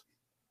Torts does.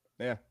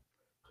 Yeah.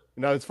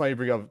 It's funny you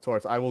bring up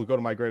Torts. I will go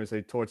to my grave and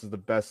say Torts is the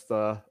best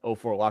 04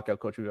 lockout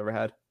coach we've ever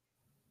had.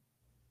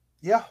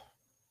 Yeah.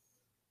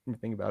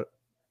 Think about it.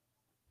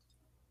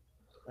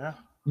 Yeah.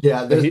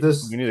 Yeah,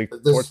 this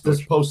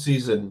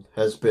postseason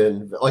has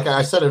been, like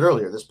I said it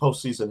earlier, this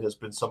postseason has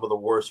been some of the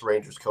worst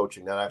Rangers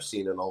coaching that I've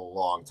seen in a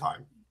long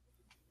time.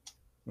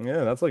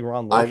 Yeah, that's like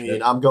Ron Love.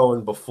 I'm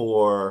going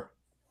before.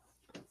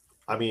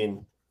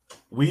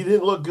 We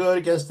didn't look good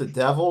against the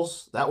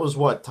Devils. That was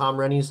what, Tom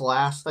Rennie's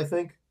last, I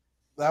think?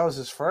 That was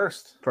his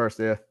first.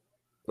 Yeah.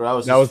 That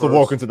was the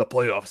welcome to the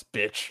playoffs,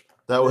 bitch.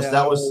 That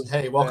was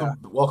hey,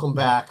 welcome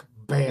back.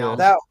 Bam.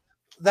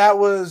 That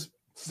was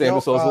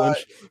Samus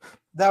Ozolinsh.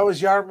 That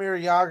was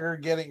Jaromir Jagr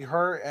getting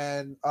hurt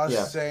and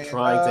us saying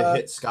trying to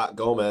hit Scott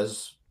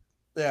Gomez.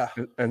 Yeah.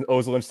 And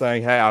Ozolinsh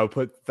saying, "Hey, I would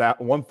put that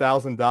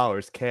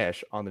 $1,000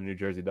 cash on the New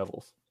Jersey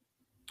Devils."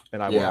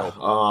 And I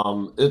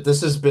will. This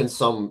has been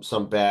some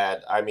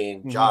bad.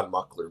 John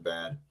Muckler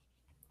bad.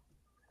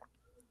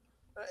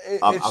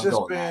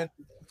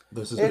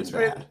 This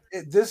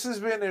has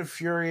been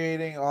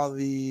infuriating on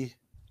the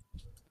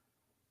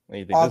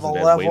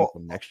level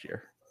from next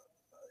year.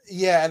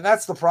 Yeah, and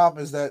that's the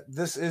problem is that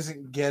this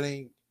isn't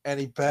getting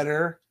any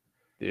better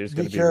because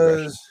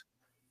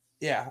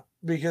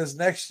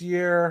next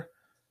year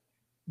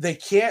they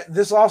can't.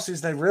 This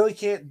offseason they really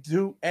can't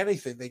do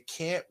anything. They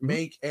can't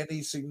make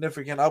any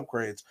significant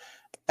upgrades.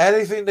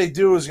 Anything they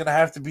do is going to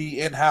have to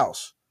be in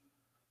house.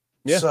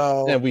 Yeah,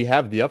 and we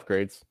have the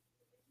upgrades.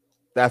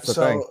 That's the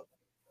thing.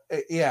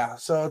 Yeah,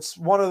 so it's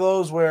one of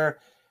those where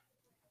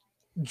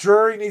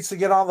Drury needs to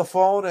get on the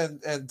phone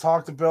and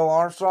talk to Bill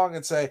Armstrong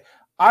and say,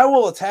 I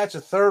will attach a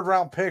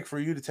 3rd-round pick for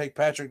you to take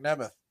Patrick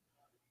Nemeth.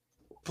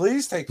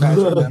 Please take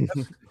Patrick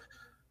Nemeth.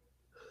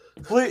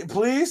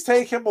 Please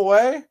take him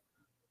away.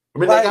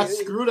 They got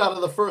screwed out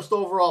of the 1st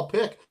overall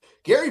pick.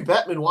 Gary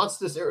Bettman wants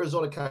this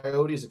Arizona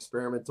Coyotes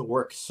experiment to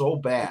work so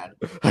bad.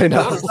 I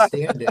know. I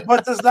understand it.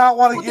 But does not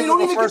want to give them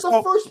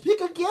the first pick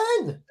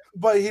again.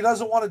 but he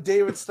doesn't want a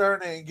David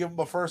Stern and give him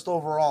a first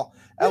overall.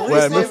 At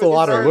least I missed the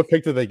lottery. What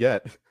pick did they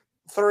get?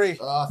 3.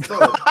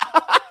 Third.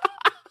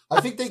 I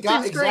think they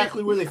got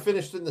exactly where they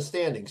finished in the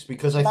standings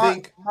because I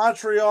think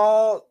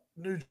Montreal,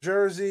 New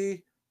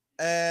Jersey,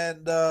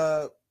 and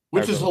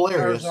which is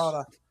hilarious.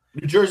 Arizona.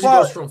 New Jersey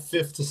goes from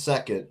 5th to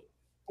 2nd.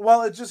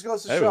 Well, it just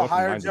goes to show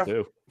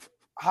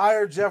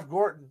hire Jeff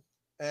Gorton,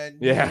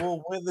 and you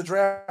will win the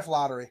draft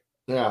lottery.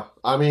 Yeah,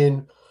 I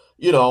mean,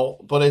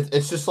 but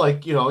it's just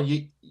like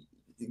Gary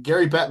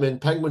Bettman,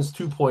 Penguins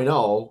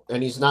 2.0,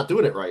 and he's not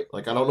doing it right.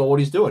 Like I don't know what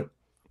he's doing.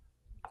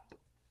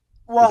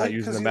 Well, not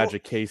using the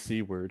magic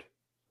KC word.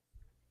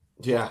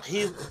 Yeah,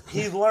 he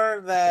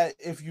learned that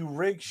if you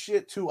rig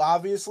shit too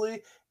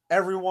obviously,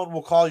 everyone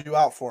will call you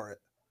out for it.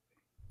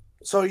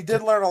 So he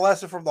did learn a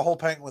lesson from the whole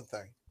Penguin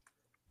thing.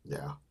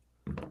 Yeah,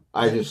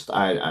 I don't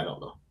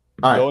know.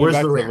 All right, where's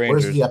the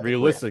Rangers?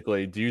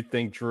 Realistically, do you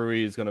think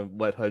Drury is going to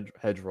let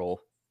Hedge roll?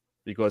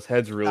 Because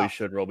Hedge really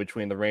should roll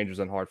between the Rangers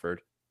and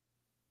Hartford.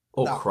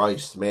 Oh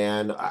Christ,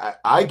 man!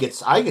 I get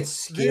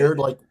scared.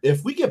 Like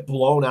if we get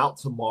blown out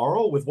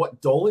tomorrow with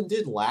what Dolan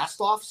did last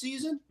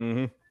offseason.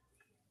 Mm-hmm.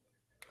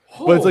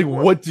 But it's like,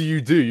 what do?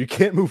 You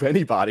can't move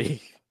anybody.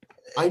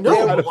 I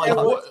know,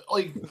 but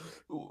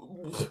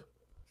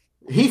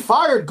he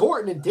fired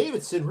Gorton and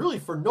Davidson really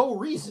for no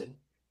reason.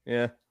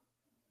 Yeah.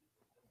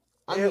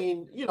 I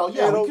mean, we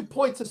could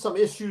point to some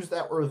issues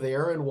that were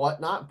there and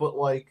whatnot, but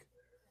were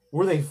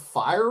they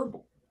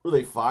fireable?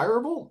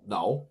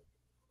 No.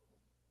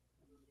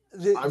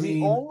 The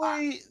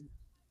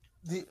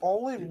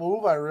only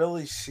move I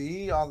really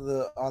see on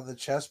the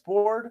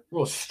chessboard.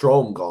 Well,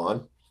 Strome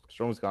gone.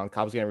 Strome's gone.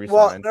 Cobb's getting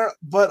re-signed. Well,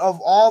 but of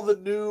all the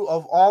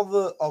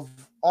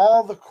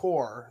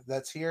core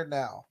that's here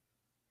now,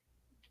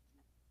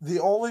 the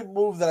only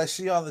move that I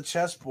see on the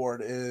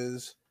chessboard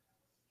is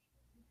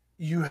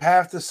you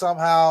have to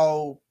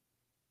somehow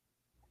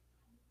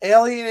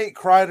alienate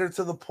Kreider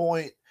to the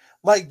point,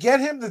 get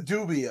him to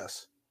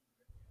dubious.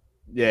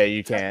 Yeah,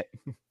 you can't.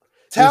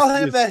 Tell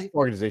him that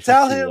organization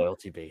is too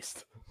loyalty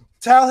based.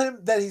 Tell him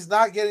that he's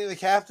not getting the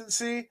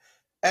captaincy,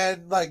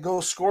 and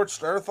go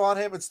scorched earth on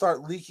him and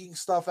start leaking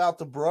stuff out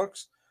to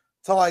Brooks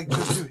to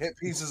just do hit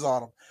pieces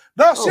on him.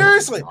 No,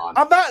 seriously,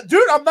 I'm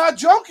not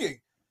joking.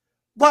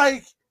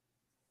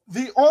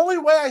 The only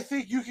way I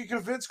think you can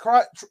convince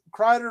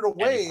Kreider to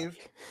waive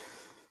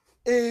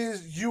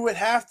is you would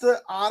have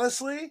to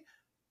honestly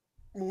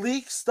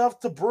leak stuff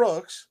to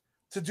Brooks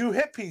to do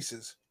hit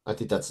pieces. I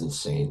think that's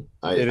insane.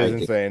 It is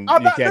insane. You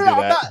can't do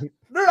that.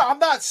 I'm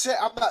not saying.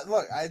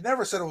 Look, I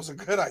never said it was a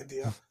good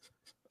idea.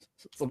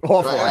 It's an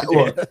awful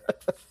idea.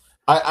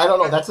 I don't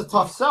know. That's a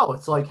tough sell.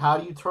 It's like, how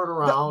do you turn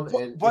around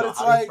turn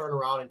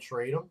around and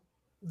trade them?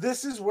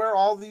 This is where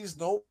all these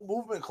no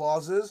movement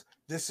clauses.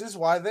 This is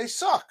why they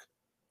suck.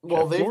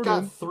 Well, they've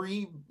got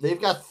three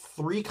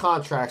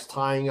contracts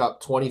tying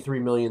up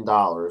 $23 million,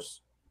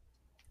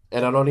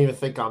 and I don't even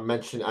think I'm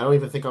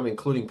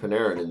including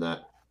Panarin in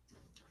that.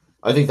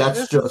 I think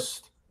that's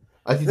just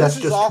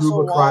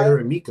Trouba, Kreider,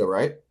 and Mika,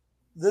 right?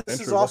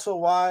 This is also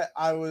why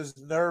I was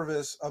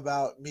nervous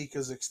about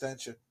Mika's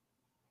extension.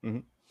 Mm-hmm.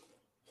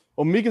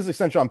 Well, Mika's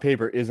extension on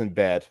paper isn't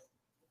bad,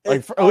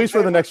 at least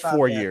for the next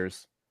 4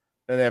 years.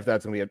 And after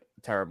that's going to be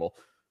terrible.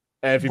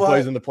 And if he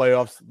plays in the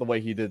playoffs the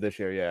way he did this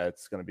year,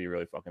 it's going to be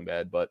really fucking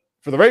bad. But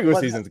for the regular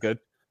season, it's good.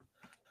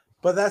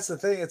 But that's the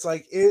thing. It's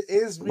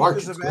is Mika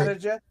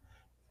Zibanejad?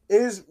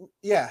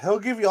 He'll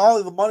give you all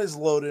of the money's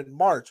loaded in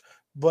March.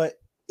 But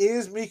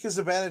is Mika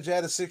Zibanejad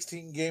a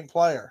 16-game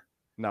player?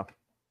 No.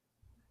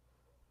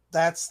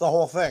 That's the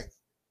whole thing.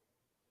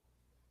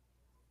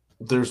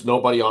 There's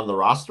nobody on the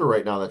roster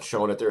right now that's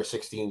showing that they're a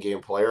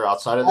 16-game player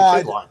outside of the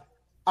kid line.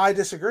 I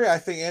disagree. I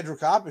think Andrew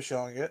Kopp is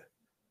showing it.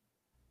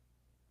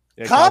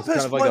 Yeah, Kopp's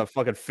kind of like a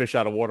fucking fish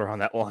out of water on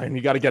that line.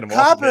 You got to get him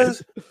off.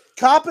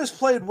 Kopp has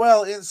played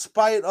well in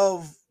spite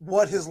of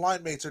what his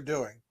line mates are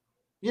doing.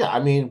 Yeah, I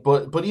mean,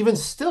 but even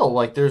still,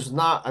 there's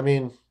not. I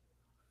mean,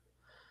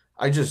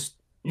 look,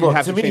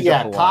 to me,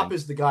 Kopp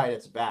is the guy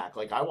that's back.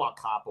 I want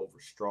Kopp over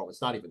Strome.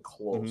 It's not even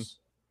close.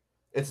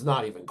 Mm-hmm. It's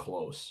not even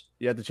close.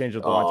 You have to change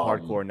the line to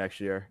hardcore next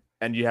year,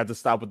 and you have to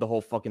stop with the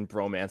whole fucking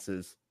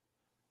bromances.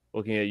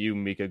 Looking at you,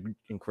 Mika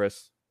and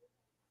Chris.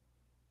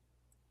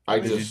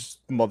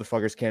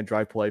 Motherfuckers can't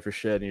drive play for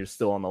shit, and you're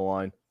still on the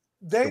line.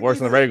 The worse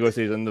in the regular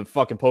season, the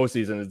fucking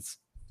postseason,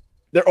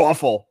 they're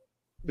awful.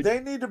 They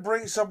need to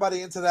bring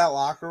somebody into that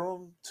locker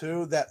room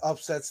too that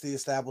upsets the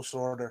established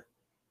order.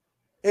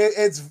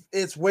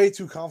 It's way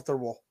too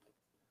comfortable,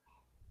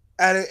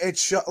 and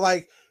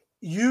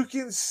you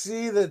can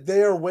see that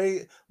they are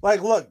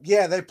look,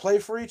 they play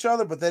for each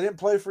other, but they didn't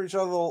play for each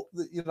other,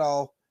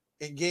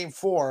 in Game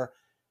 4.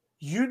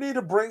 You need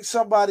to bring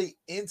somebody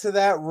into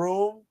that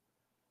room.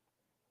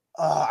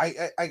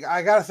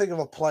 I got to think of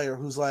a player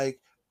who's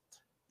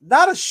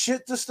not a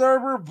shit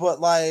disturber, but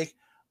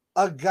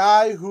a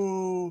guy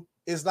who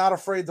is not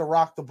afraid to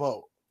rock the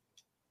boat.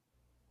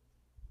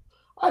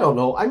 I don't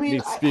know. I mean,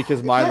 he'd speak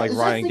his mind like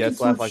Ryan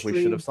Getzlaf,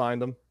 we should have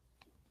signed him.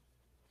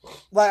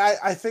 Like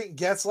I think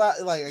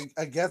Getzlaff, like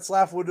a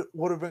Getzlaff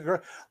would have been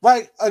great.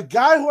 Like a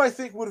guy who I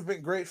think would have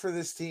been great for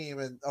this team,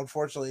 and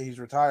unfortunately he's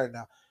retired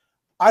now.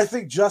 I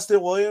think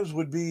Justin Williams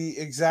would be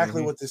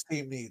exactly what this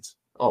team needs.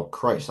 Oh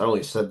Christ! I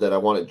only said that I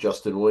wanted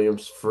Justin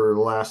Williams for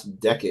the last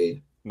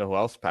decade. No, who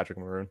else? Patrick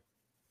Maroon.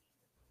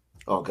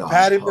 Oh God,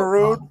 Patty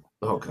Maroon.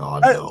 Oh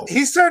God, no.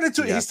 He's turned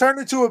into a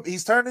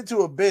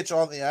bitch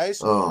on the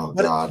ice. Oh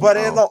but, God, but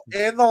no.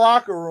 in the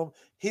locker room,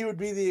 he would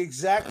be the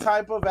exact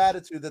type of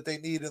attitude that they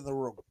need in the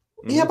room.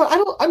 Yeah, but I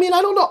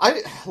don't know.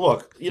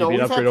 Look, we've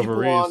had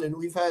people on, and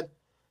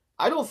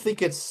I don't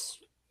think it's.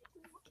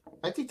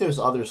 I think there's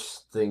other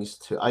things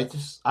too. I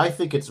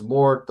think it's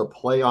more the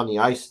play on the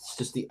ice. It's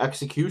just the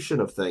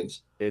execution of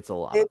things. It's a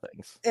lot of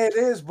things. It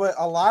is, but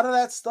a lot of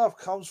that stuff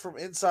comes from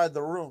inside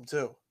the room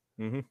too.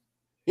 Mm-hmm.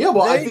 Yeah,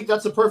 well, I think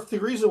that's a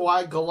perfect reason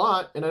why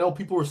Gallant, and I know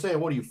people were saying,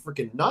 what are you,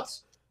 freaking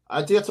nuts? I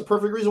think that's a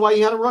perfect reason why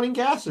he had him running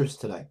gassers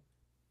today.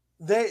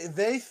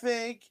 They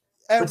think,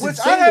 and it's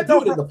insane to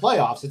do it in the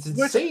playoffs. It's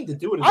insane to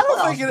do it in the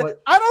playoffs.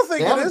 I don't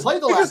think they haven't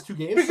played the last 2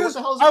 games. Because so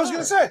I was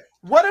going to say,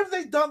 what have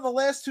they done the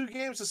last 2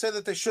 games to say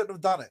that they shouldn't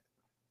have done it?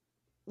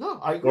 No,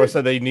 I agree. Or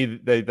said they're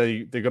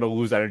going to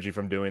lose energy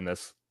from doing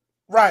this.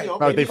 Right.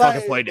 They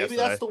fucking played maybe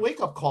yesterday. That's the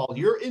wake-up call.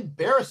 You're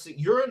embarrassing.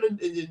 You're in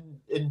an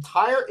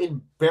entire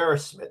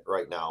embarrassment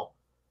right now.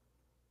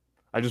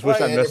 I just wish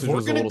that message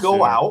was a little sooner.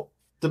 Go out.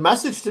 The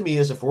message to me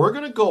is if we're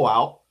going to go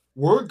out,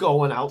 we're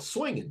going out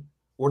swinging.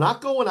 We're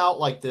not going out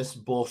like this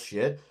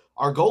bullshit.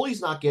 Our goalie's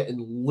not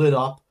getting lit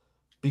up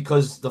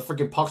because the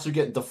freaking pucks are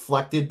getting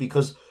deflected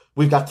because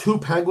we've got 2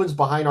 Penguins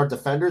behind our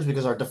defenders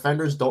because our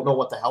defenders don't know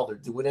what the hell they're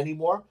doing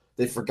anymore.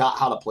 They forgot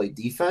how to play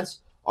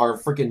defense. Our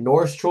freaking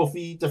Norris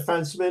Trophy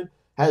defenseman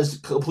has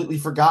completely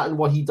forgotten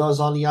what he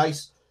does on the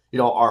ice.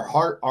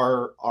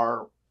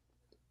 Our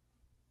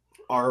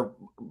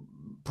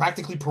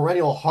practically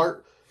perennial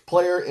Hart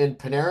player in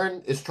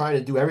Panarin is trying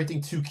to do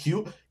everything too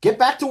cute. Get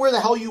back to where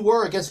the hell you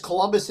were against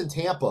Columbus and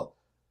Tampa.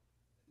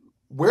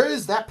 Where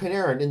is that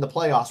Panarin in the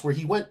playoffs where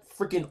he went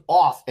freaking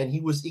off and he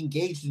was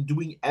engaged in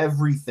doing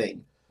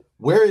everything?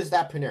 Where is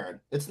that Panarin?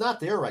 It's not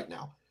there right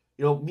now.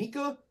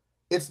 Mika,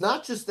 it's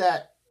not just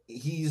that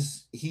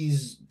he's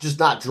just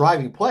not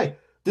driving play.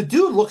 The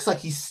dude looks like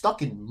he's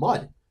stuck in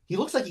mud. He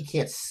looks like he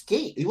can't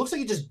skate. He looks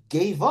like he just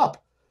gave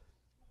up.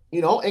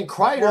 And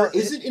Kreider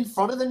isn't in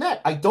front of the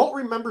net. I don't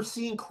remember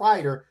seeing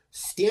Kreider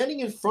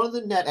standing in front of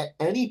the net at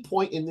any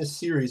point in this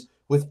series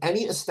with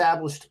any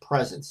established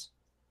presence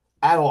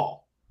at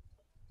all,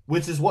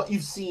 which is what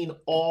you've seen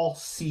all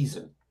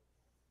season.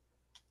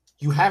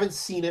 You haven't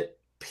seen it,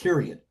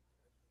 period.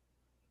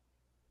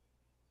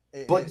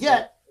 I like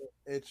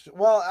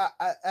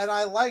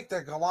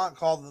that Gallant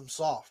called them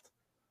soft.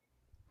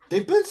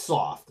 They've been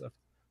soft.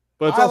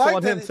 But it's also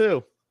on him,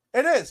 too.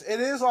 It is. It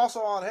is also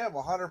on him,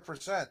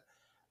 100%.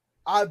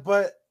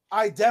 But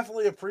I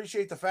definitely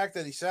appreciate the fact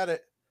that he said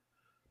it.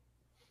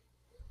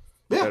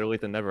 Yeah. Better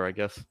late than never, I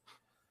guess.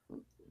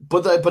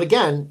 But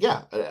again,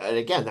 yeah, and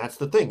again, that's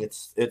the thing.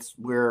 It's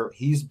where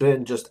he's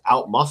been just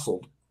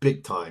out-muscled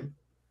big time.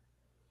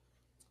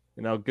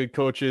 Good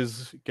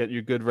coaches get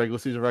you good regular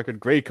season record.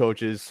 Great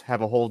coaches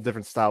have a whole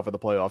different style for the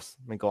playoffs.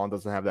 Gallant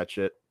doesn't have that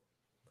shit.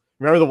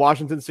 Remember the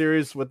Washington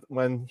series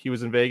when he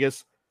was in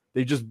Vegas?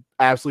 They just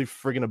absolutely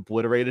friggin'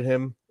 obliterated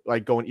him,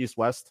 like going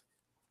east-west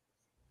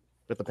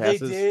with the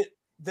passes.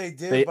 They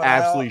did. They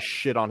absolutely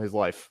shit on his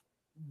life.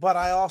 But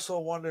I also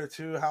wonder,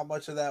 too, how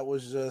much of that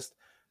was just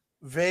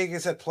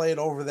Vegas had played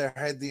over their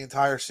head the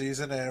entire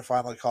season and it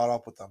finally caught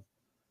up with them.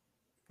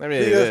 I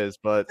mean, because it is,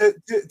 but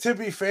to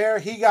be fair,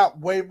 he got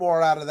way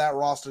more out of that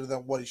roster than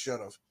what he should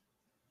have.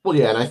 Well,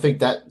 yeah, and I think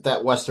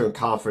that Western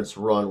Conference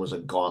run was a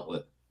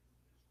gauntlet.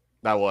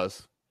 That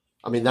was.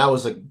 I mean, that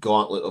was a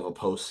gauntlet of a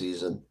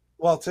postseason.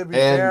 Well, to be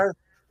fair,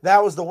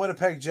 that was the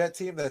Winnipeg Jet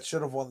team that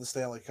should have won the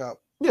Stanley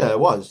Cup. Yeah, it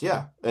was.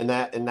 Yeah, and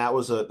that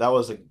was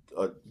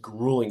a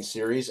grueling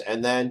series.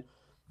 And then,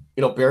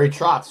 Barry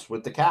Trotz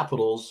with the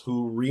Capitals,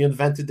 who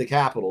reinvented the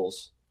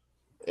Capitals,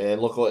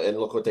 and look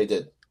what they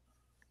did.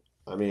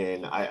 I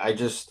mean, I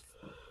just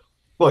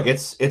look.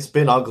 It's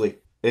been ugly.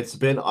 It's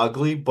been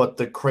ugly. But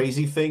the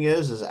crazy thing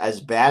is as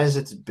bad as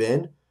it's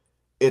been,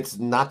 it's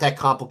not that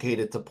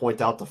complicated to point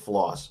out the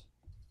flaws.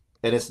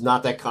 And it's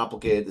not that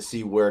complicated to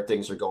see where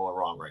things are going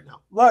wrong right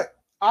now. Look,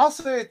 I'll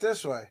say it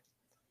this way.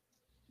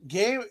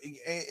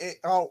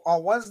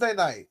 On Wednesday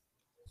night,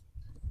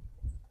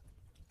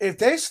 if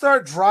they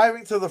start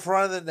driving to the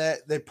front of the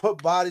net, they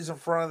put bodies in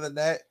front of the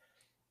net,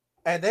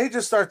 and they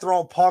just start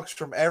throwing pucks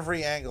from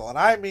every angle. And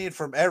I mean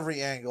from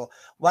every angle.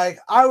 Like,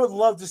 I would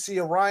love to see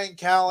a Ryan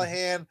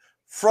Callahan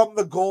from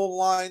the goal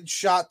line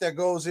shot that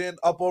goes in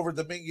up over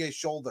Dominguez's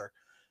shoulder.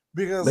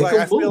 Because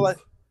I feel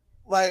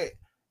like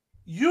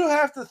you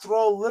have to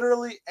throw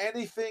literally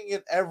anything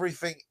and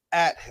everything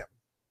at him.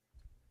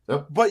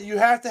 Yep. But you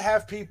have to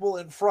have people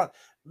in front.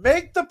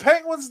 Make the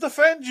Penguins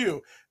defend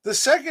you. The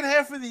second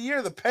half of the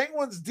year, the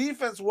Penguins'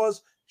 defense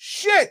was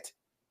shit.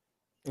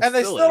 And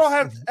they still don't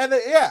have and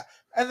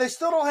they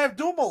still don't have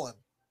Dumoulin.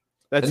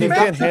 That team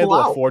can't handle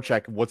a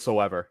forecheck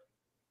whatsoever.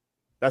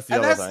 That's the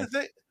other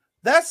thing.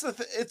 That's the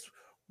it's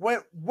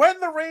when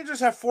the Rangers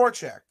have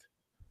forechecked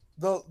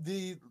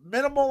the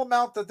minimal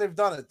amount that they've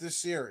done it this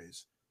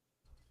series.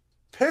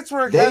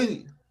 Pittsburgh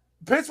hasn't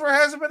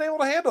been able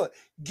to handle it.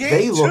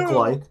 Game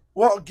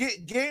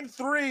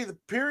 3, the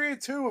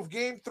period 2 of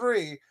game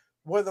 3,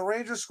 when the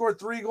Rangers scored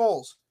 3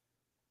 goals.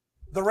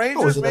 The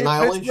Rangers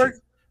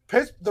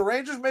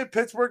made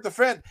Pittsburgh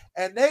defend,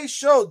 and they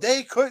showed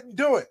they couldn't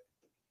do it.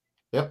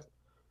 Yep.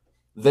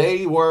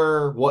 They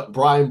were what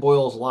Brian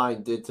Boyle's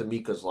line did to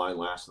Mika's line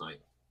last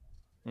night.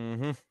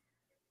 Mm-hmm.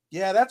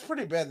 Yeah, that's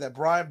pretty bad that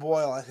Brian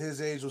Boyle at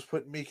his age was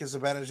putting Mika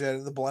Zibanejad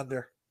in the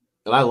blender.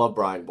 And I love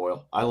Brian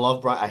Boyle.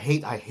 I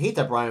hate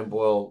that Brian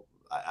Boyle.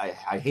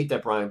 I hate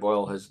that Brian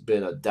Boyle has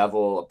been a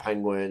devil, a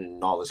penguin,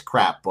 and all this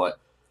crap. But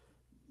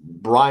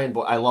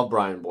I love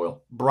Brian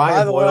Boyle.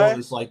 Brian Boyle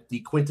is like the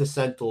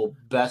quintessential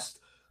best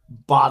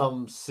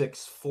bottom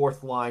 6,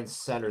 4th line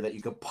center that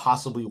you could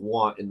possibly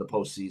want in the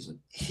postseason.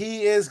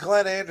 He is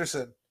Glenn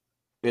Anderson.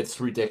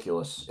 It's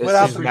ridiculous.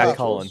 It's Matt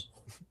Cullen.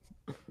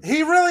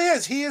 He really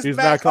is. He's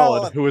Matt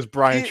Cullen, who is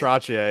Brian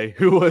Trottier,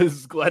 who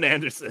was Glenn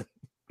Anderson.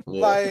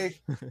 Yeah.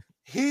 Like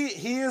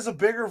he is a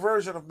bigger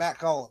version of Matt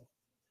Cullen.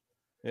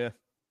 Yeah.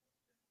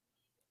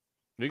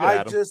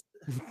 I've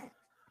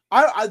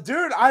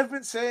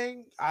been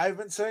saying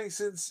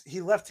since he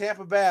left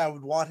Tampa Bay, I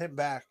would want him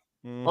back.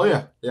 Mm-hmm. Oh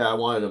yeah, I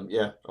wanted him.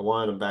 Yeah, I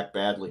wanted him back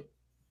badly.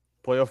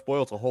 Playoff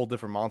Boyle's a whole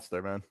different monster,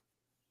 man.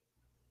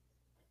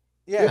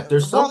 Yeah,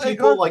 there's some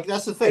people like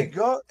that's the thing.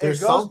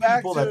 There's some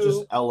people that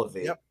just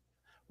elevate. Yep.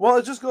 Well,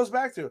 it just goes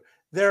back to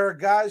there are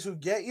guys who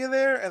get you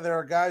there, and there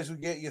are guys who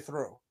get you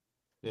through.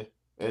 Yeah,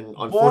 and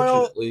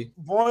unfortunately,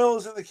 Boyle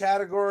is in the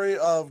category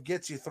of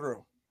gets you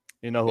through.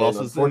 You know who else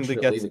is in the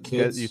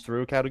get you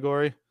through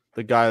category?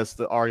 The guy that's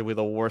arguably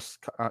the worst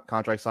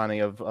contract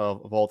signing of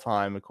all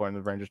time, according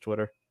to Rangers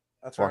Twitter.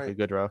 That's Marky right.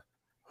 Goodrow.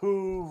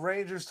 Who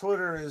Rangers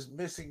Twitter is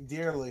missing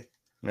dearly.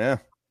 Yeah.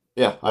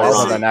 I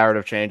love that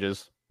narrative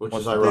changes. Which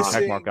is ironic.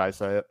 Heckmark guys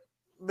say it.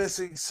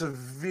 Missing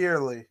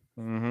severely.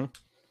 Mm-hmm.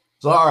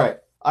 So, all right.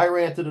 I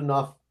ranted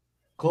enough.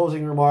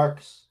 Closing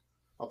remarks.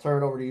 I'll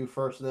turn it over to you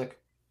first, Nick.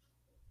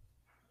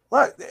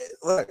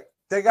 Look.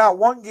 They got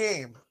one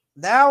game.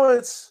 Now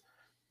it's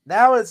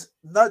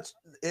nuts.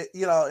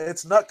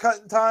 It's nut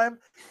cutting time.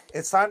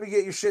 It's time to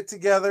get your shit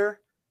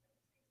together.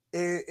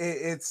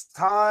 It's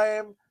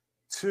time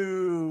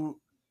to,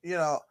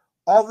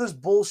 all this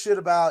bullshit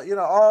about,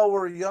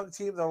 we're a young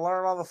team that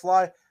learn on the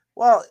fly.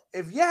 Well,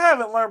 if you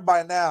haven't learned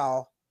by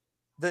now,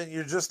 then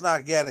you're just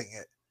not getting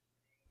it.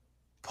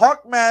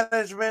 Puck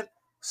management,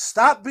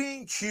 stop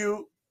being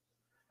cute.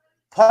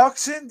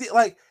 Pucks in,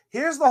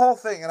 here's the whole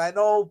thing, and I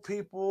know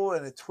people,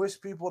 and it twists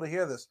people to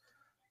hear this.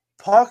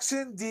 Pucks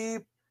in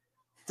deep,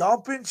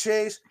 dump and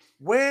chase,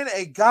 win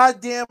a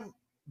goddamn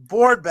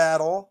board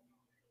battle,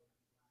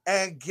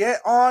 and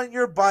get on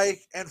your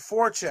bike and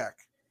forecheck.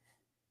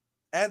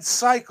 And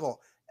cycle,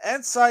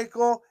 and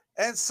cycle,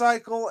 and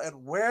cycle,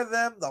 and wear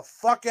them the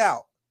fuck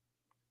out.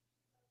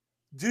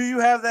 Do you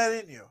have that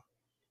in you?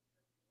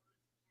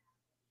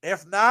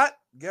 If not,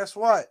 guess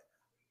what?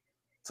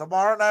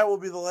 Tomorrow night will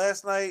be the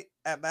last night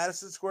at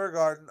Madison Square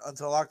Garden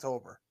until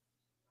October.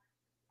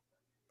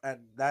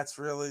 And that's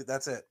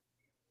it.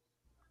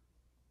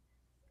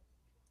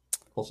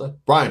 Well said.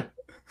 Brian.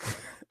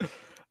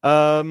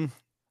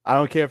 I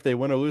don't care if they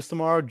win or lose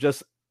tomorrow.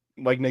 Just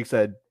like Nick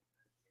said,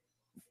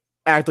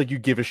 act like you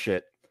give a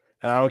shit.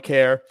 And I don't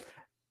care.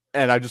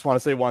 And I just want to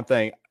say one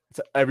thing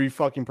to every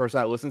fucking person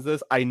that listens to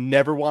this. I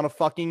never want to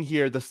fucking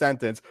hear the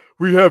sentence,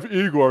 we have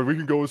Igor.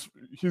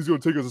 He's going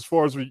to take us as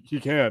far as he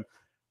can.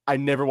 I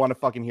never want to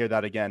fucking hear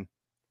that again,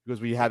 because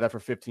we had that for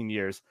 15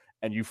 years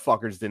and you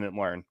fuckers didn't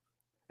learn.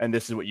 And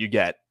this is what you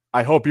get.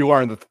 I hope you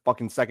learn the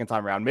fucking second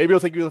time around. Maybe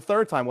it'll take you the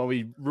third time when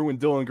we ruin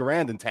Dylan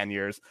Garand in 10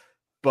 years.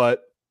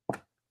 But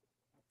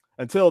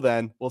until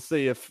then, we'll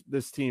see if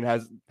this team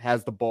has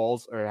the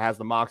balls or has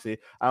the moxie.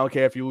 I don't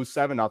care if you lose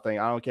 7-0.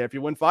 I don't care if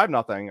you win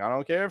 5-0. I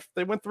don't care if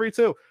they win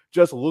 3-2.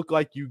 Just look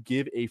like you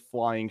give a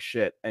flying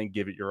shit and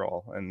give it your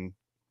all. And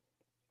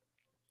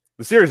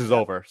the series is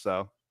over.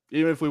 So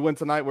even if we win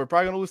tonight, we're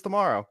probably going to lose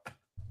tomorrow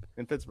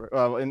in Pittsburgh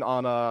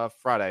on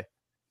Friday.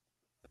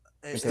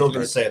 I'm still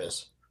going to say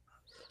this.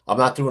 I'm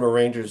not doing a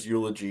Rangers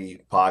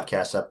eulogy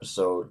podcast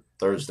episode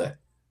Thursday.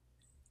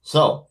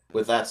 So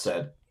with that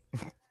said,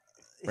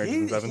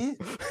 he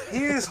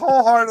is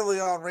wholeheartedly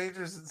on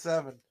Rangers in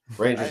 7.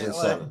 Rangers in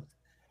 7.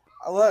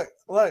 Look,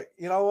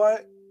 you know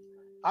what?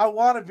 I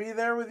want to be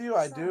there with you.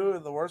 I do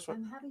in the worst way.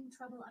 I'm having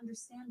trouble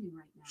understanding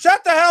right now.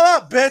 Shut the hell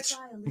up, bitch.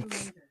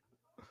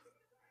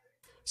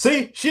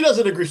 See, she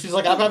doesn't agree. She's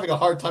like, I'm having a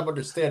hard time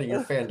understanding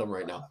your fandom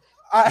right now.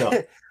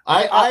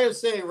 I am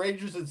saying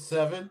Rangers in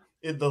 7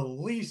 in the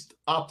least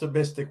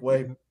optimistic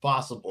way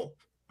possible.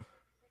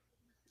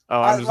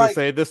 Oh, I'm just going to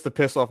say this to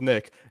piss off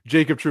Nick.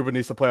 Jacob Trouba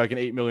needs to play like an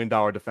 $8 million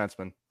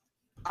defenseman.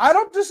 I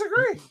don't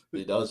disagree.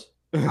 He does.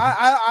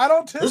 I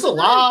don't disagree. There's a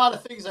lot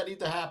of things that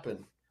need to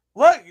happen.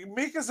 Look,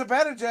 Mika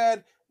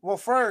Zibanejad,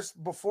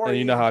 before... And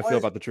you know how I feel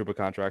about the Trouba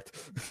contract.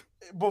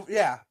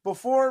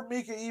 Before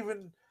Mika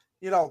even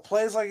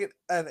plays like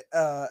an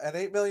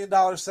 $8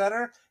 million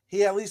center,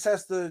 he at least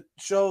has to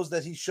shows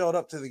that he showed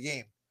up to the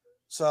game.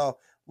 So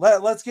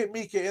let's get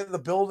Mika in the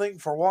building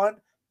for one.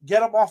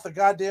 Get him off the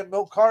goddamn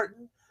milk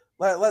carton.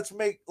 Let's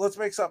make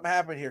something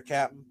happen here,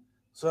 Captain.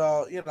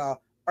 So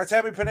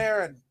Artemi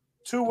Panarin,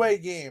 two-way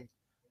game.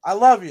 I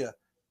love you,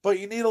 but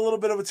you need a little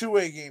bit of a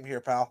two-way game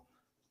here, pal.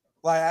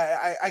 Like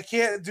I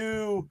can't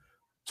do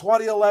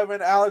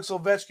 2011 Alex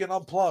Ovechkin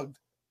unplugged.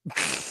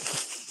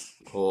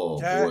 Oh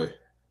boy.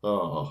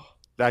 Oh.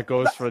 That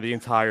goes for the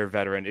entire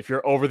veteran. If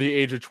you're over the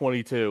age of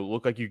 22,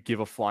 look like you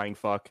give a flying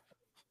fuck.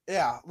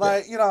 Yeah,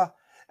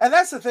 and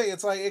that's the thing.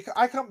 It's like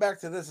I come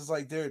back to this. It's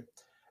like, dude,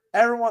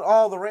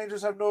 the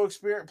Rangers have no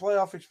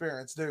playoff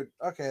experience, dude.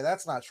 Okay,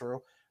 that's not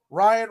true.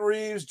 Ryan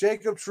Reeves,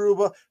 Jacob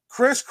Trouba,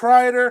 Chris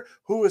Kreider,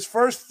 who his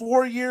first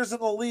 4 years in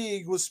the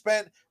league was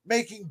spent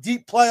making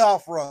deep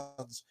playoff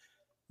runs.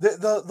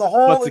 The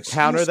whole. But to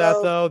counter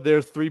that, though,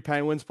 there's 3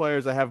 Penguins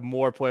players that have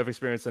more playoff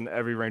experience than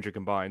every Ranger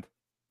combined.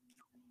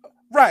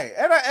 Right,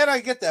 and I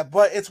get that,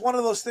 but it's one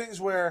of those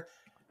things where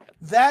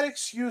that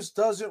excuse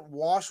doesn't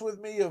wash with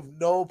me of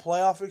no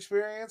playoff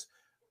experience.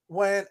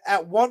 When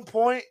at one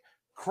point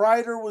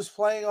Kreider was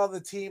playing on the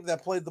team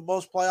that played the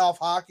most playoff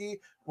hockey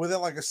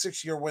within like a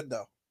 6-year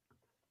window.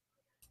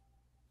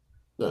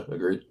 Yeah,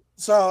 agreed.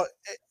 So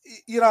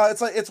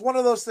it's one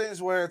of those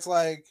things where it's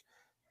like,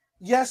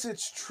 yes,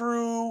 it's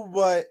true,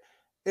 but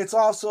it's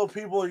also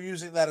people are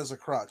using that as a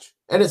crutch.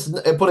 And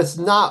it's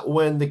not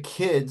when the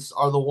kids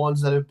are the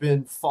ones that have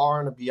been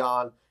far and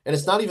beyond. And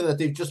it's not even that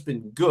they've just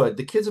been good.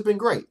 The kids have been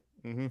great.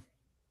 Mm-hmm.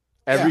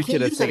 Every kid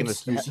has taken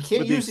this. You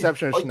can't use the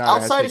exception of Schneider.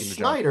 Outside of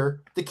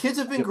Schneider, the kids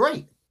have been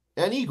great.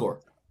 And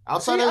Igor.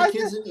 Outside of the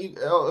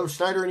kids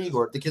Schneider and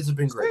Igor, the kids have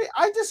been great.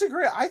 I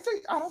disagree. I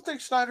don't think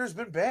Schneider's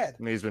been bad.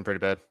 I mean, he's been pretty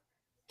bad.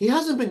 He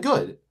hasn't been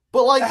good.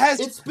 But has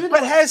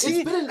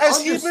he been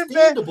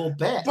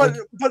bad?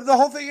 But the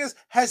whole thing is,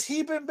 has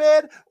he been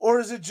bad, or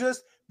is it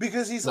just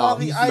because he's on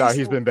the ice? No,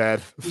 he's been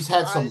bad. He's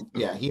had some.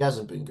 Yeah, he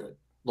hasn't been good.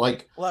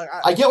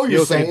 I get what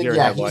you're saying.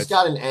 Yeah, he's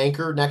got an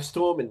anchor next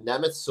to him in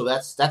Nemitz, so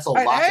that's a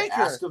lot to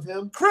ask of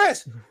him.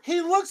 Chris,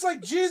 he looks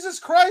like Jesus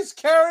Christ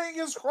carrying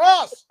his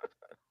cross.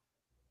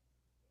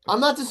 I'm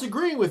not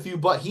disagreeing with you,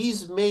 but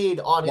he's made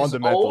on his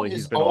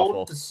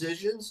own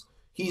decisions.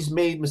 He's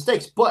made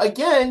mistakes. But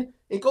again,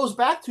 it goes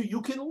back to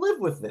you can live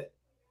with it.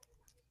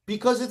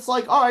 Because it's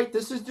like, all right,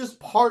 this is just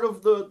part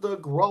of the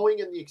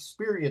growing and the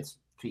experience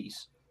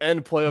piece.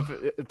 And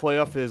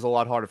playoff is a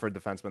lot harder for a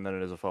defenseman than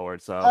it is a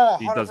forward, so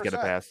he does get a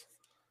pass.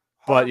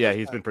 But yeah,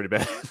 he's been pretty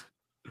bad.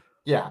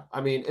 Yeah,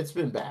 I mean, it's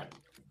been bad.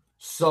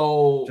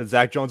 So should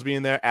Zach Jones be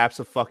in there?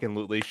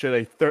 Absolutely. Should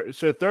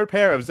a third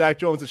pair of Zach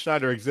Jones and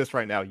Schneider exist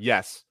right now?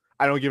 Yes.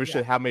 I don't give a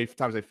shit how many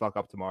times they fuck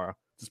up tomorrow.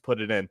 Just put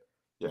it in.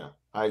 Yeah,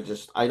 I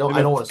don't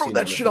want to see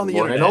that shit on the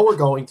internet. I know we're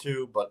going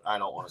to, but I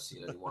don't want to see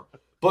it anymore.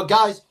 But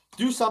guys,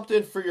 do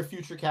something for your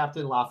future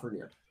captain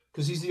Lafreniere,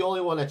 because he's the only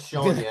one that's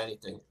showing you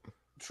anything.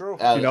 True.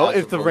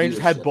 If the Rangers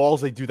had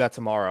balls, they do that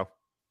tomorrow.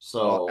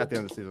 So at the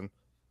end of the season,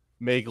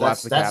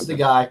 that's the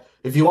guy.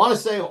 If you want to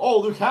say,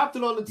 the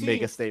captain on the team,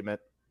 make a statement.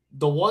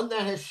 The one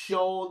that has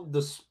shown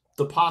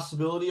the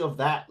possibility of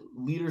that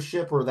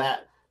leadership or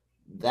that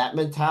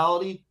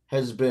mentality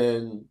has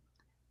been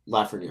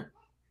Lafreniere.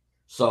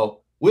 So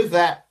with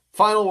that,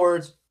 final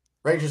words,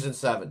 Rangers in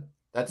 7.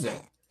 That's it.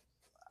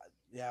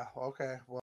 Yeah. Okay. Well.